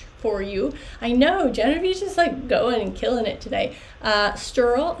for you. I know Genevieve's just like going and killing it today.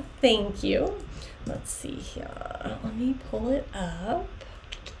 Sturl, thank you. Let's see here. Let me pull it up.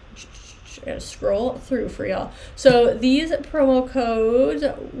 I gotta scroll through for y'all. So these promo codes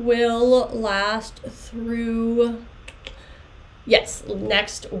will last through, yes,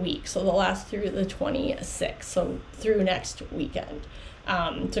 next week. So they'll last through the 26th. So through next weekend.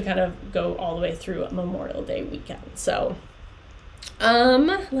 To kind of go all the way through Memorial Day weekend. So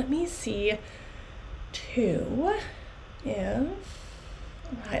let me see too if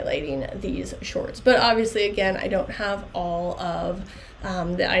I'm highlighting these shorts, but obviously again I don't have all of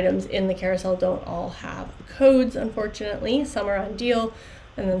the items in the carousel, don't all have codes, unfortunately. Some are on deal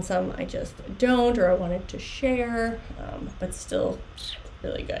and then some I just don't, or I wanted to share, but still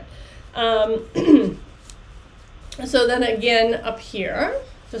really good. So then again up here,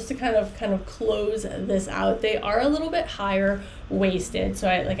 just to kind of close this out, they are a little bit higher waisted. So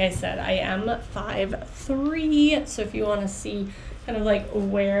like I said, I am 5'3", so if you want to see kind of like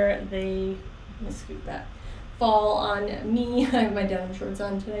where they, let me scoot that, fall on me, I have my denim shorts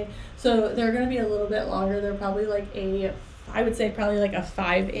on today, so they're going to be a little bit longer. They're probably like I would say probably like a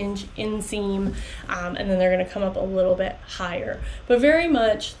 5-inch inseam, and then they're going to come up a little bit higher. But very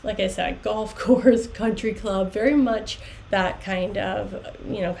much, like I said, golf course, country club, very much that kind of,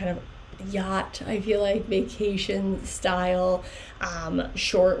 you know, kind of yacht, I feel like, vacation style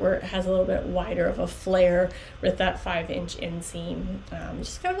short, where it has a little bit wider of a flare with that 5-inch inseam.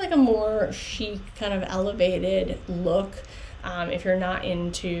 Just kind of like a more chic, kind of elevated look. If you're not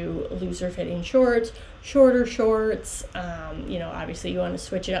into looser fitting shorts, shorter shorts, you know, obviously you want to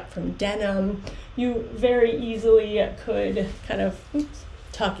switch it up from denim. You very easily could kind of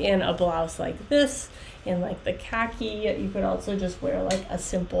tuck in a blouse like this in like the khaki. You could also just wear like a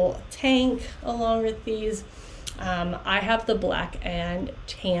simple tank along with these. I have the black and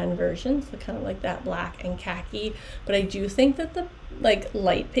tan version, so kind of like that black and khaki, but I do think that the like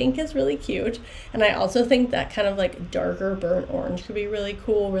light pink is really cute, and I also think that kind of like darker burnt orange could be really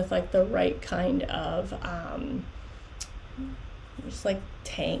cool with like the right kind of just like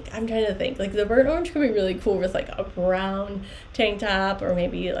tank. I'm trying to think, like the burnt orange could be really cool with like a brown tank top, or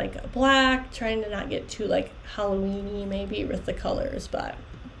maybe like a black, trying to not get too like Halloween-y maybe with the colors. But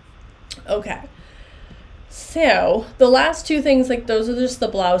okay, so the last two things, like those are just the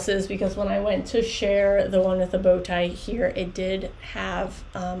blouses, because when I went to share the one with the bow tie here, it did have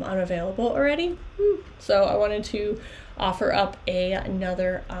unavailable already. So I wanted to offer up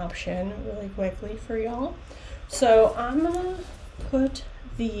another option really quickly for y'all. So I'm gonna put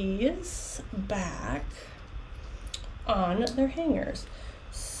these back on their hangers.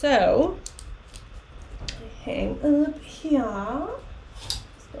 So hang up here.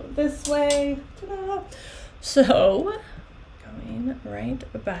 Let's go this way. Ta-da. So going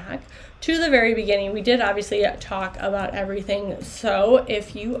right back to the very beginning, we did obviously talk about everything. So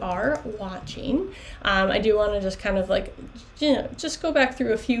if you are watching, I do want to just kind of like, you know, just go back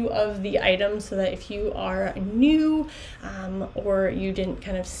through a few of the items so that if you are new or you didn't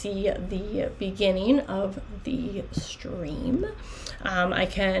kind of see the beginning of the stream, I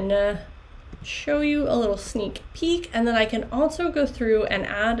can show you a little sneak peek, and then I can also go through and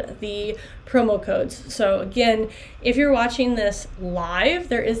add the promo codes. So again, if you're watching this live,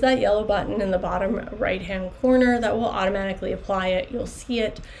 there is that yellow button in the bottom right hand corner that will automatically apply it. You'll see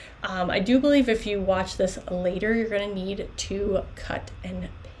it. I do believe if you watch this later, you're going to need to cut and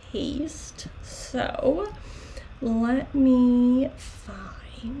paste. So let me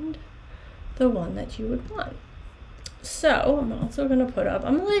find the one that you would want. So I'm also going to put up,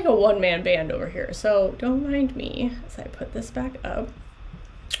 I'm like a one-man band over here, so don't mind me as I put this back up.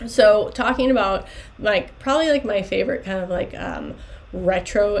 So talking about like probably like my favorite kind of like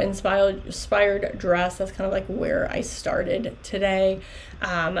retro inspired dress, that's kind of like where I started today.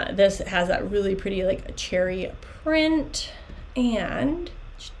 This has that really pretty like cherry print, and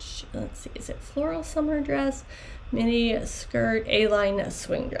let's see, is it floral summer dress? Midi skirt, A-line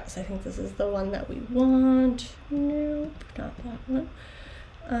swing dress. I think this is the one that we want. Nope, not that one.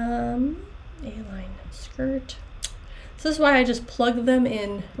 A-line skirt. This is why I just plug them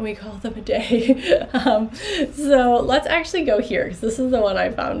in and we call them a day. So let's actually go here, because this is the one I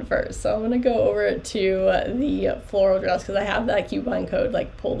found first. So I'm gonna go over to the floral dress because I have that coupon code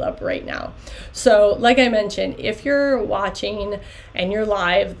like pulled up right now. So like I mentioned, if you're watching and you're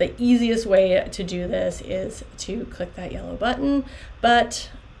live, the easiest way to do this is to click that yellow button.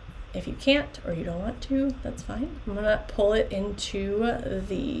 But if you can't or you don't want to, that's fine. I'm gonna pull it into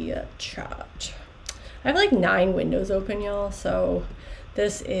the chat. I have like 9 windows open, y'all. So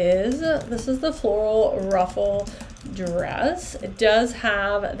this is the floral ruffle dress. It does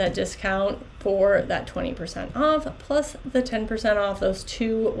have that discount for that 20% off plus the 10% off. Those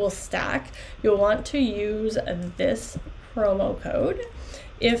two will stack. You'll want to use this promo code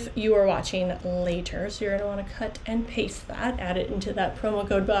if you are watching later. So you're going to want to cut and paste that, add it into that promo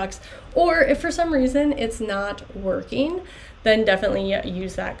code box. Or if for some reason it's not working, then definitely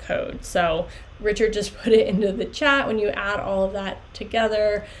use that code. So Richard just put it into the chat. When you add all of that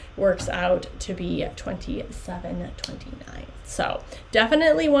together, works out to be $27.29. So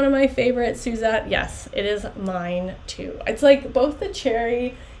definitely one of my favorites, Suzette. Yes, it is mine too. It's like both the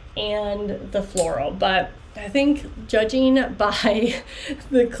cherry and the floral, but I think judging by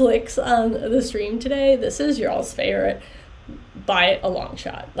the clicks on the stream today, this is y'all's favorite by a long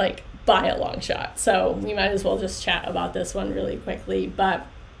shot, like by a long shot. So we might as well just chat about this one really quickly. But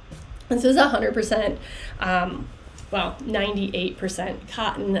this is 100%, well, 98%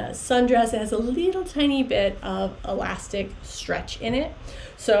 cotton sundress. It has a little tiny bit of elastic stretch in it.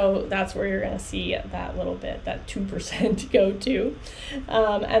 So that's where you're gonna see that little bit, that 2% go to.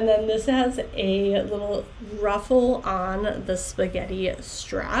 And then this has a little ruffle on the spaghetti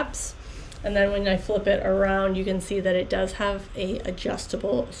straps. And then when I flip it around, you can see that it does have a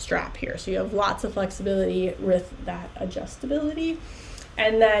adjustable strap here. So you have lots of flexibility with that adjustability.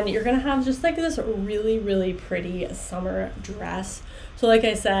 And then you're gonna have just like this really, really pretty summer dress. So like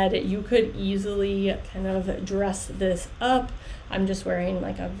I said, you could easily kind of dress this up. I'm just wearing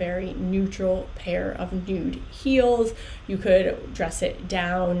like a very neutral pair of nude heels. You could dress it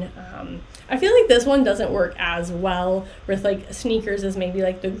down. I feel like this one doesn't work as well with like sneakers as maybe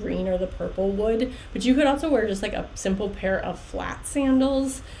like the green or the purple would, but you could also wear just like a simple pair of flat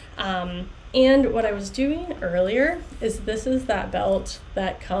sandals. And what I was doing earlier is this is that belt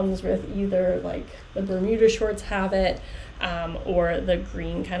that comes with either like the Bermuda shorts have it, or the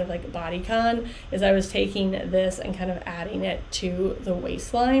green kind of like bodycon, is I was taking this and kind of adding it to the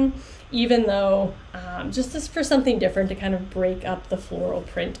waistline, even though just as for something different to kind of break up the floral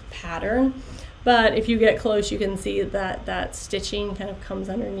print pattern. But if you get close, you can see that that stitching kind of comes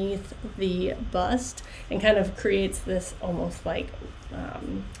underneath the bust and kind of creates this almost like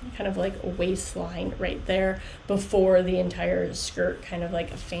kind of like a waistline right there before the entire skirt kind of like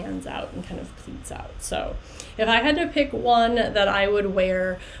fans out and kind of pleats out. So if I had to pick one that I would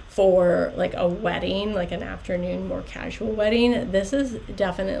wear for like a wedding, like an afternoon, more casual wedding, this is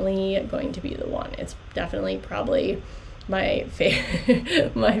definitely going to be the one. It's definitely probably my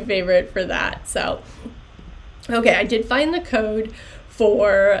favorite for that. So okay, I did find the code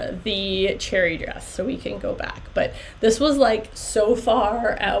for the cherry dress, so we can go back. But this was like so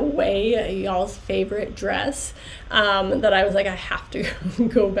far away y'all's favorite dress that I was like, I have to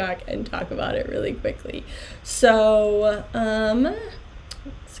go back and talk about it really quickly. So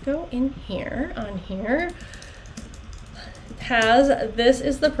let's go in here. On here this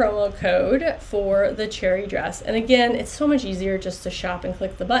is the promo code for the cherry dress, and again, it's so much easier just to shop and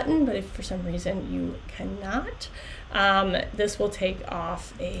click the button, but if for some reason you cannot, this will take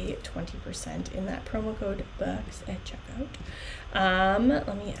off a 20% in that promo code box at checkout.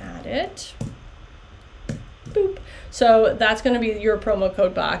 Let me add it. Boop. So that's going to be your promo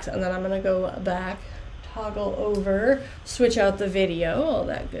code box, and then I'm going to go back, toggle over, switch out the video, all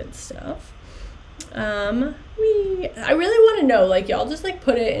that good stuff. I really want to know, like, y'all just like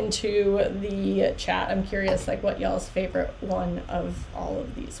put it into the chat. I'm curious like what y'all's favorite one of all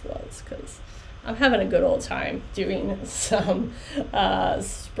of these was, because I'm having a good old time doing some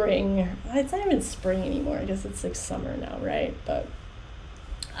spring. It's not even spring anymore. I guess it's like summer now, right? But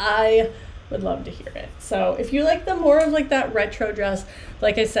I would love to hear it. So if you like the more of like that retro dress,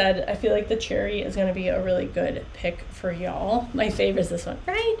 like I said, I feel like the cherry is going to be a really good pick for y'all. My favorite is this one,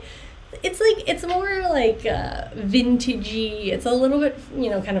 right? It's like, it's more like vintagey. It's a little bit, you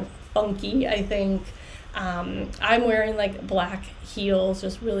know, kind of funky, I think. I'm wearing like black heels,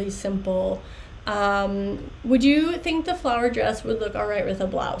 just really simple. Would you think the flower dress would look all right with a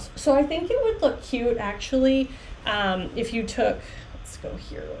blouse? So I think it would look cute, actually, if you took, let's go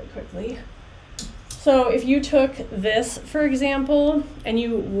here really quickly. So if you took this, for example, and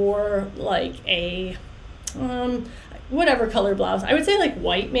you wore like a, whatever color blouse, I would say like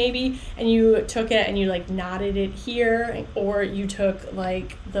white maybe, and you took it and you like knotted it here, or you took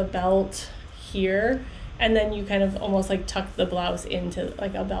like the belt here, and then you kind of almost like tuck the blouse into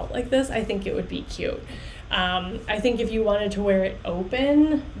like a belt like this, I think it would be cute. I think if you wanted to wear it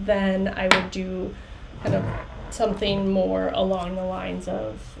open, then I would do kind of something more along the lines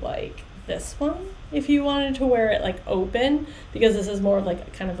of like this one, if you wanted to wear it like open, because this is more of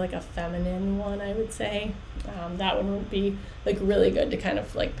like kind of like a feminine one, I would say. That one would be like really good to kind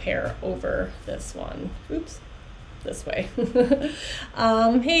of like pair over this one. Oops, this way.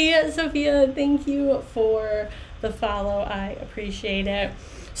 Hey Sophia, thank you for the follow, I appreciate it.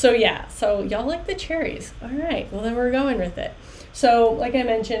 So yeah, so y'all like the cherries. All right, well then we're going with it. So like I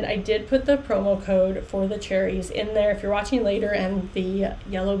mentioned, I did put the promo code for the cherries in there. If you're watching later and the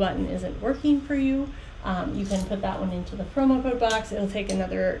yellow button isn't working for you, you can put that one into the promo code box. It'll take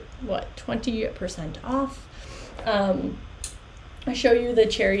another, what, 20% off. I show you the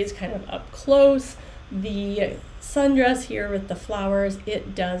cherries kind of up close. The sundress here with the flowers,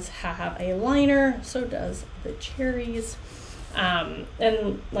 it does have a liner, so does the cherries.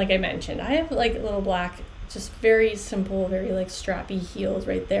 And like I mentioned, I have like little black, just very simple, very like strappy heels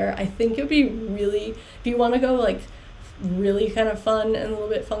right there. I think it would be really, if you want to go like really kind of fun and a little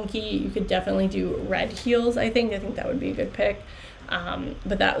bit funky, you could definitely do red heels. I think that would be a good pick.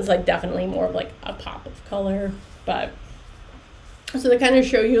 But that was like definitely more of like a pop of color. But so to kind of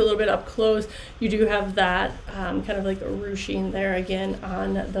show you a little bit up close, you do have that kind of like ruching there again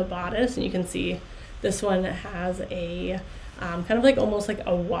on the bodice, and you can see this one has a kind of like almost like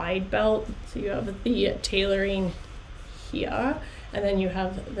a wide belt. So you have the tailoring here, and then you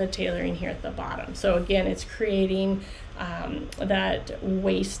have the tailoring here at the bottom. So again, it's creating that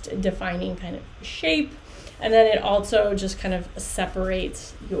waist defining kind of shape, and then it also just kind of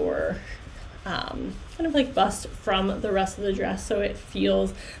separates your kind of like bust from the rest of the dress, so it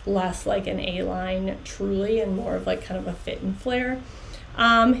feels less like an A-line truly and more of like kind of a fit and flare.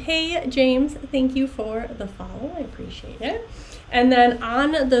 Hey James, thank you for the follow, I appreciate it. And then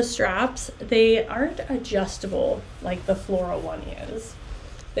on the straps, they aren't adjustable like the floral one is.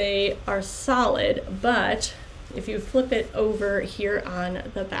 They are solid, but if you flip it over here on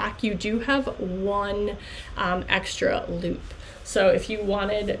the back, you do have one extra loop. So if you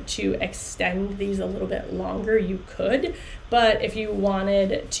wanted to extend these a little bit longer, you could, but if you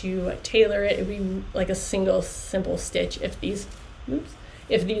wanted to tailor it, it would be like a single simple stitch if these, oops,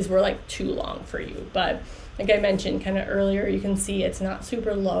 if these were like too long for you. But like I mentioned kind of earlier, you can see it's not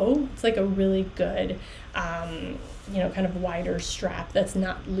super low. It's like a really good, you know, kind of wider strap that's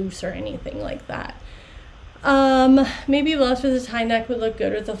not loose or anything like that. Maybe a blouse with a tie neck would look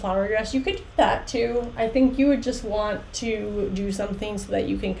good with a flower dress. You could do that too. I think you would just want to do something so that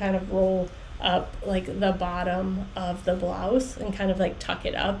you can kind of roll up like the bottom of the blouse and kind of like tuck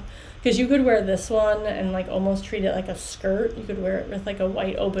it up, because you could wear this one and like almost treat it like a skirt. You could wear it with like a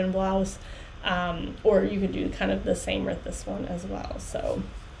white open blouse, or you could do kind of the same with this one as well. So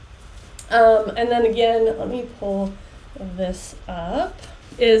and then again, let me pull this up.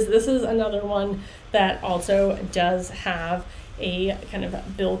 This is another one that also does have a kind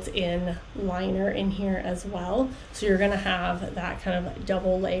of built-in liner in here as well. So you're gonna have that kind of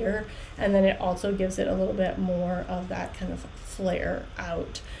double layer, and then it also gives it a little bit more of that kind of flare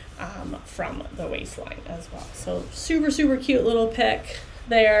out from the waistline as well. So super, super cute little pick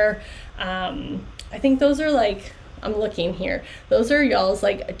there. I think those are like, I'm looking here, those are y'all's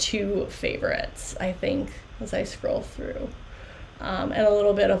like 2 favorites, I think, as I scroll through. And a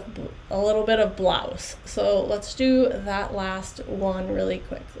little bit of blouse. So let's do that last one really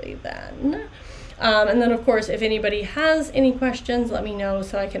quickly then. And then of course, if anybody has any questions, let me know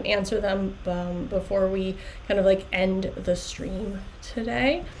so I can answer them before we kind of like end the stream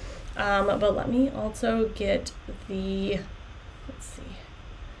today. But let me also get the, let's see,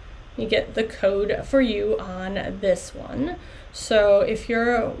 you get the code for you on this one. So if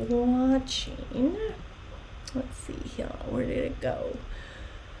you're watching, let's see here, where did it go?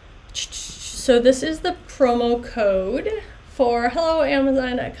 So this is the promo code for Hello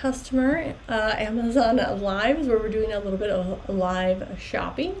Amazon customer, Amazon Lives, where we're doing a little bit of live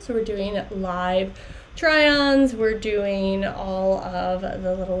shopping. So we're doing live try-ons, we're doing all of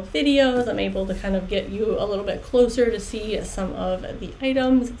the little videos. I'm able to kind of get you a little bit closer to see some of the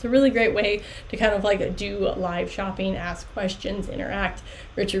items. It's a really great way to kind of like do live shopping, ask questions, interact.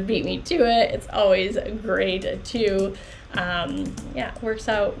 Richard beat me to it. It's always great to, yeah, it works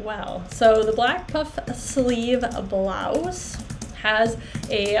out well. So the black puff sleeve blouse has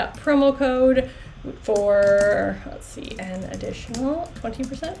a promo code for, let's see, an additional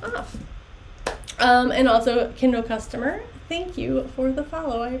 20% off. And also Kindle customer, thank you for the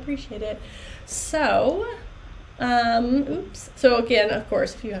follow. I appreciate it. So, oops. So again, of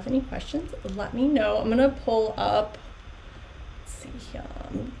course, if you have any questions, let me know. I'm gonna pull up, let's see here,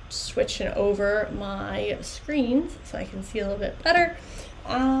 I'm switching over my screens so I can see a little bit better.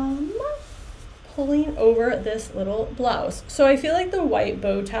 Pulling over this little blouse. So I feel like the white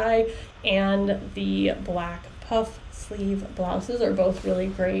bow tie and the black puff sleeve blouses are both really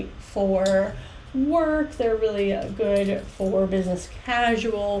great for work. They're really good for business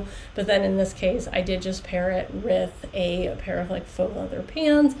casual, but then in this case I did just pair it with a pair of like faux leather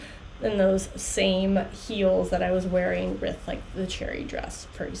pants and those same heels that I was wearing with like the cherry dress,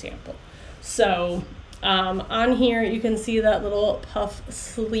 for example. So on here you can see that little puff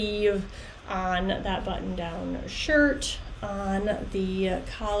sleeve on that button down shirt, on the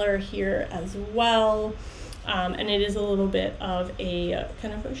collar here as well. And it is a little bit of a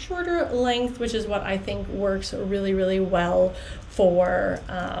kind of a shorter length, which is what I think works really, really well for,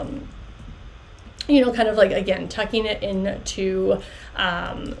 you know, kind of like, again, tucking it into,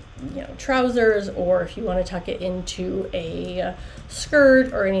 you know, trousers, or if you want to tuck it into a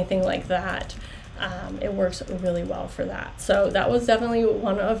skirt or anything like that. It works really well for that. So that was definitely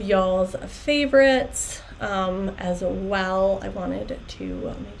one of y'all's favorites as well. I wanted to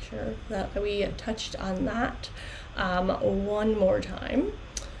make sure that we touched on that one more time.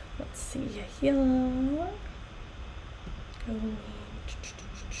 Let's see here.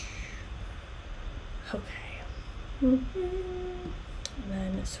 Okay. And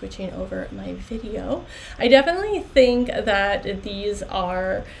then switching over my video. I definitely think that these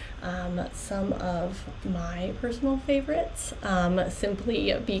are some of my personal favorites,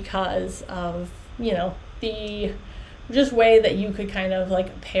 simply because of, you know, the just way that you could kind of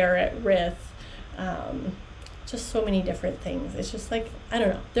like pair it with just so many different things. It's just like, I don't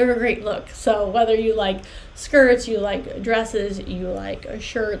know, they're a great look. So whether you like skirts, you like dresses, you like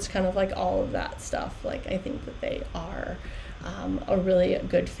shirts, kind of like all of that stuff, like I think that they are a really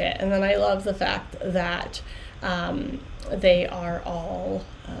good fit. And then I love the fact that they are all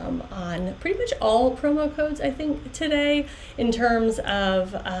on pretty much all promo codes, I think, today, in terms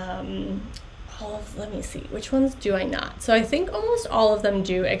of let me see, which ones do I not? So I think almost all of them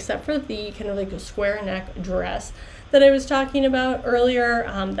do, except for the kind of like a square neck dress that I was talking about earlier.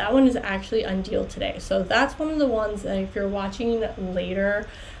 That one is actually on deal today. So that's one of the ones that if you're watching later,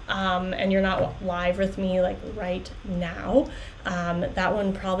 and you're not live with me like right now, that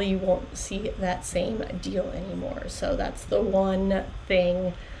one probably you won't see that same deal anymore. So that's the one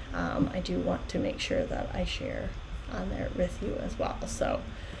thing I do want to make sure that I share on there with you as well. So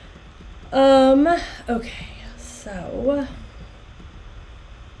okay, so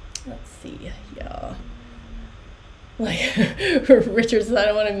let's see, yeah. Like Richard says, I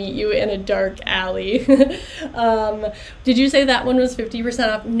don't want to meet you in a dark alley. Did you say that one was 50%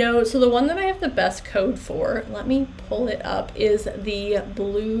 off? No, so the one that I have the best code for, let me pull it up, is the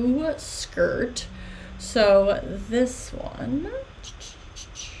blue skirt. So this one,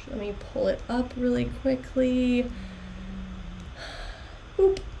 let me pull it up really quickly.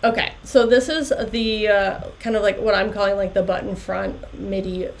 Boop. Okay, so this is the kind of like what I'm calling like the button front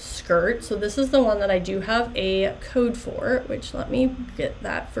midi skirt. So this is the one that I do have a code for, which let me get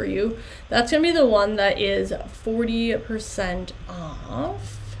that for you. That's gonna be the one that is 40%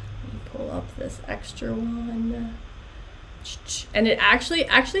 off. Let me pull up this extra one. And it actually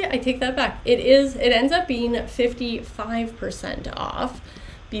I take that back. It ends up being 55% off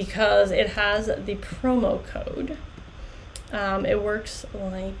because it has the promo code. It works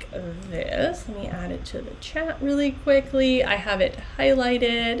like this. Let me add it to the chat really quickly. I have it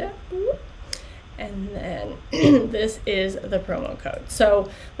highlighted. And then this is the promo code. So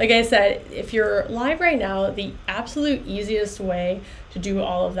like I said, if you're live right now, the absolute easiest way to do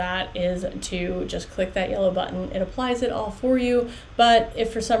all of that is to just click that yellow button. It applies it all for you. But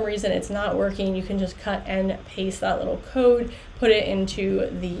if for some reason it's not working, you can just cut and paste that little code, put it into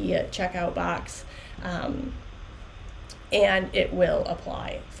the checkout box, and it will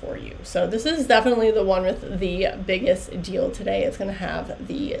apply for you. So this is definitely the one with the biggest deal today. It's gonna have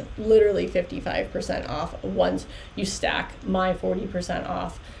the literally 55% off once you stack my 40%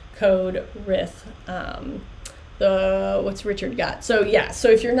 off code with what's Richard got. So yeah, so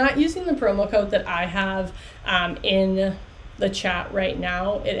if you're not using the promo code that I have in the chat right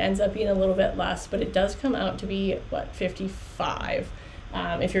now, it ends up being a little bit less, but it does come out to be what, 55.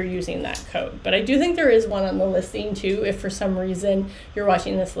 If you're using that code. But I do think there is one on the listing too. If for some reason you're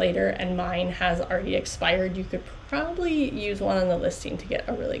watching this later and mine has already expired, you could probably use one on the listing to get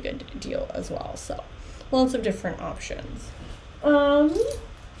a really good deal as well. So lots of different options.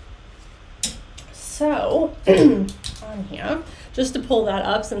 So on here, just to pull that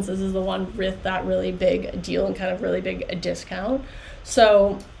up, since this is the one with that really big deal and kind of really big discount.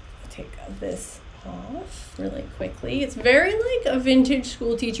 So take this off really quickly. It's very like a vintage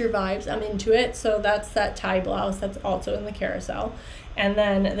school teacher vibes. I'm into it. So that's that tie blouse that's also in the carousel. And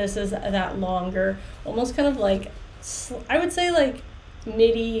then this is that longer, almost kind of like, I would say like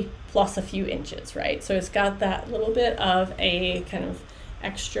midi plus a few inches, right? So it's got that little bit of a kind of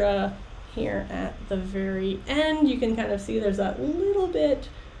extra here at the very end. You can kind of see there's that little bit,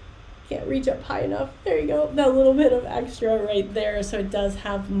 can't reach up high enough. There you go. That little bit of extra right there. So it does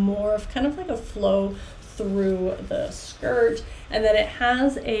have more of kind of like a flow through the skirt. And then it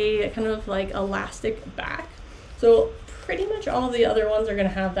has a kind of like elastic back. So pretty much all the other ones are going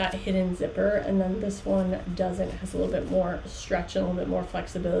to have that hidden zipper. And then this one doesn't. It has a little bit more stretch and a little bit more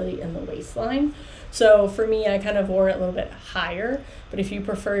flexibility in the waistline. So for me, I kind of wore it a little bit higher, but if you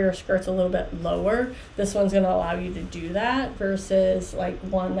prefer your skirts a little bit lower, this one's going to allow you to do that versus like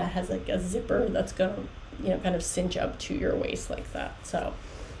one that has like a zipper that's going to, you know, kind of cinch up to your waist like that. So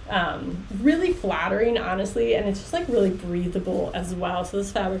really flattering, honestly, and it's just like really breathable as well. So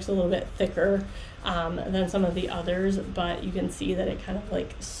this fabric's a little bit thicker than some of the others, but you can see that it kind of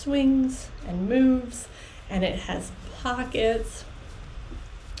like swings and moves, and it has pockets.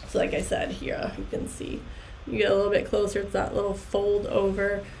 So like I said here, you can see, you get a little bit closer, it's that little fold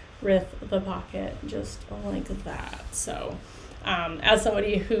over with the pocket, just like that. So as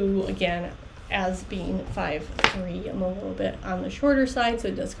somebody who, again, as being 5'3", I'm a little bit on the shorter side, so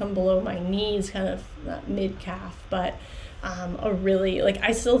it does come below my knees, kind of that mid-calf, but a really, like,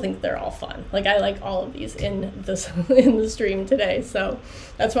 I still think they're all fun. Like, I like all of these in this in the stream today, so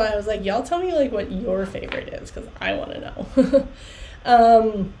that's why I was like, y'all tell me like what your favorite is, because I want to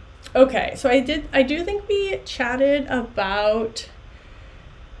know. Okay, so I do think we chatted about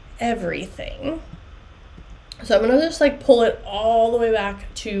everything. So I'm gonna just like pull it all the way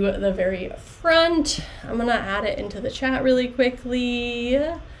back to the very front. I'm gonna add it into the chat really quickly.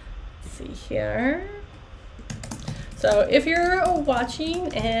 Let's see here. So if you're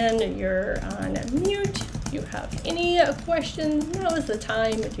watching and you're on mute, if you have any questions, now is the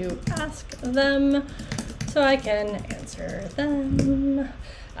time to ask them so I can answer them.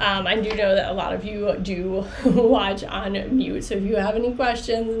 I do know that a lot of you do watch on mute, so if you have any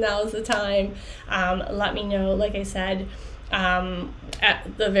questions, now is the time. Let me know. Like I said,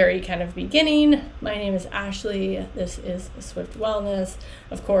 at the very kind of beginning, my name is Ashley. This is Swift Wellness.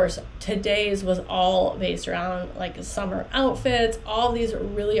 Of course, today's was all based around like summer outfits, all these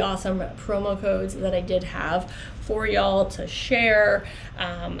really awesome promo codes that I did have for y'all to share,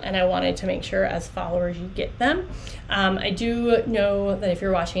 and I wanted to make sure as followers you get them. I do know that if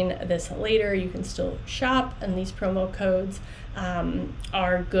you're watching this later, you can still shop, and these promo codes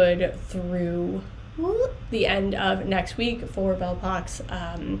are good through the end of next week for Belle Poque's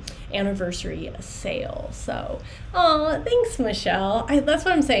anniversary sale. So, oh, thanks, Michelle. That's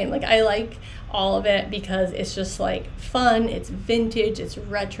what I'm saying. Like, I like all of it because it's just like fun, it's vintage, it's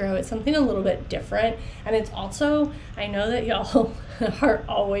retro, it's something a little bit different. And it's also, I know that y'all are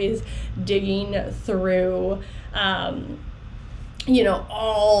always digging through you know,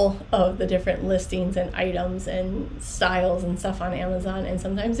 all of the different listings and items and styles and stuff on Amazon, and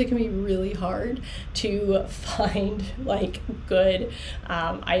sometimes it can be really hard to find like good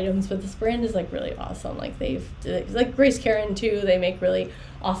items, but this brand is like really awesome. Like like Grace Karen too, they make really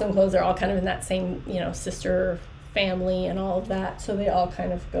awesome clothes. They're all kind of in that same, you know, sister family and all of that, so they all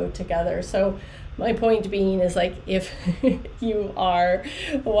kind of go together. So my point being is, like, if you are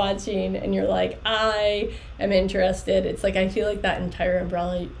watching and you're like, I am interested, it's like I feel like that entire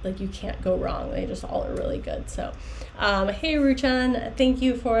umbrella, like, you can't go wrong. They just all are really good. So hey Ruchan, thank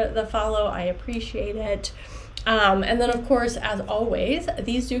you for the follow, I appreciate it. And then of course, as always,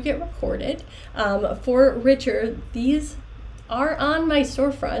 these do get recorded. For Richard, these are on my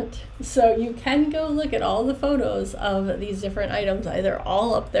storefront, so you can go look at all the photos of these different items. They're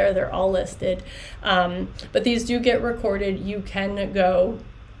all up there, they're all listed, but these do get recorded. You can go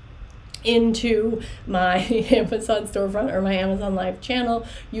into my Amazon storefront or my Amazon Live channel.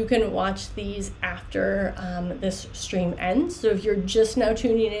 You can watch these after this stream ends. So if you're just now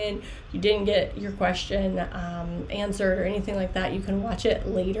tuning in, you didn't get your question answered or anything like that, you can watch it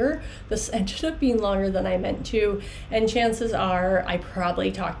later. This ended up being longer than I meant to, and chances are I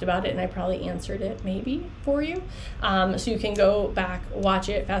probably talked about it and I probably answered it maybe for you. So you can go back, watch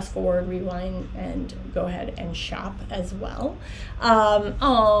it, fast forward, rewind, and go ahead and shop as well.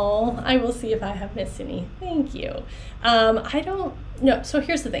 I will see if I have missed any. Thank you. I don't know. So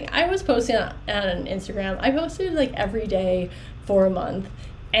here's the thing. I was posting on Instagram. I posted like every day for a month,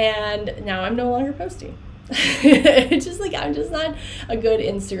 and now I'm no longer posting. It's just like, I'm just not a good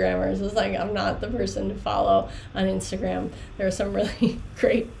Instagrammer. It's just like, I'm not the person to follow on Instagram. There are some really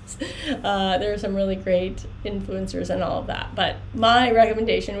great influencers and all of that, but my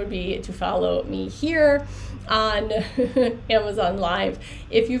recommendation would be to follow me here on Amazon Live.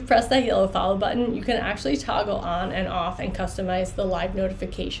 If you've pressed that yellow follow button, you can actually toggle on and off and customize the live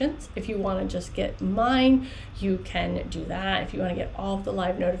notifications. If you want to just get mine, you can do that. If you want to get all of the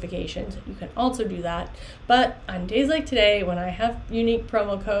live notifications, you can also do that. But on days like today, when I have unique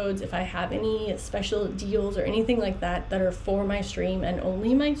promo codes, if I have any special deals or anything like that that are for my stream and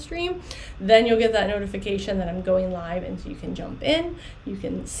only my stream, then you'll get that notification that I'm going live, and so you can jump in, you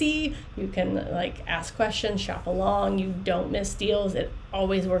can see, you can like ask questions, shop along, you don't miss deals. It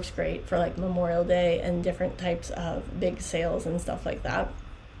always works great for like Memorial Day and different types of big sales and stuff like that.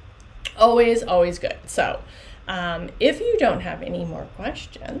 Always good. So if you don't have any more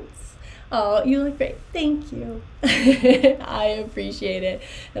questions, oh, you look great. Thank you. I appreciate it.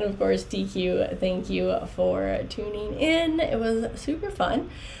 And of course, TQ, thank you for tuning in. It was super fun.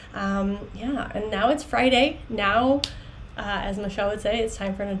 Yeah, and now it's Friday. Now, as Michelle would say, it's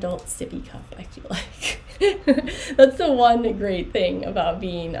time for an adult sippy cup, I feel like. That's the one great thing about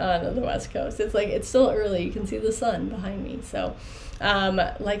being on the West Coast. It's like, it's still early. You can see the sun behind me. So,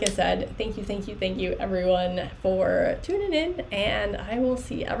 like I said, thank you everyone for tuning in, and I will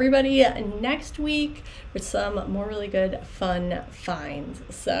see everybody next week with some more really good fun finds.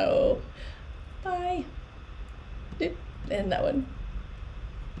 So bye. And that one.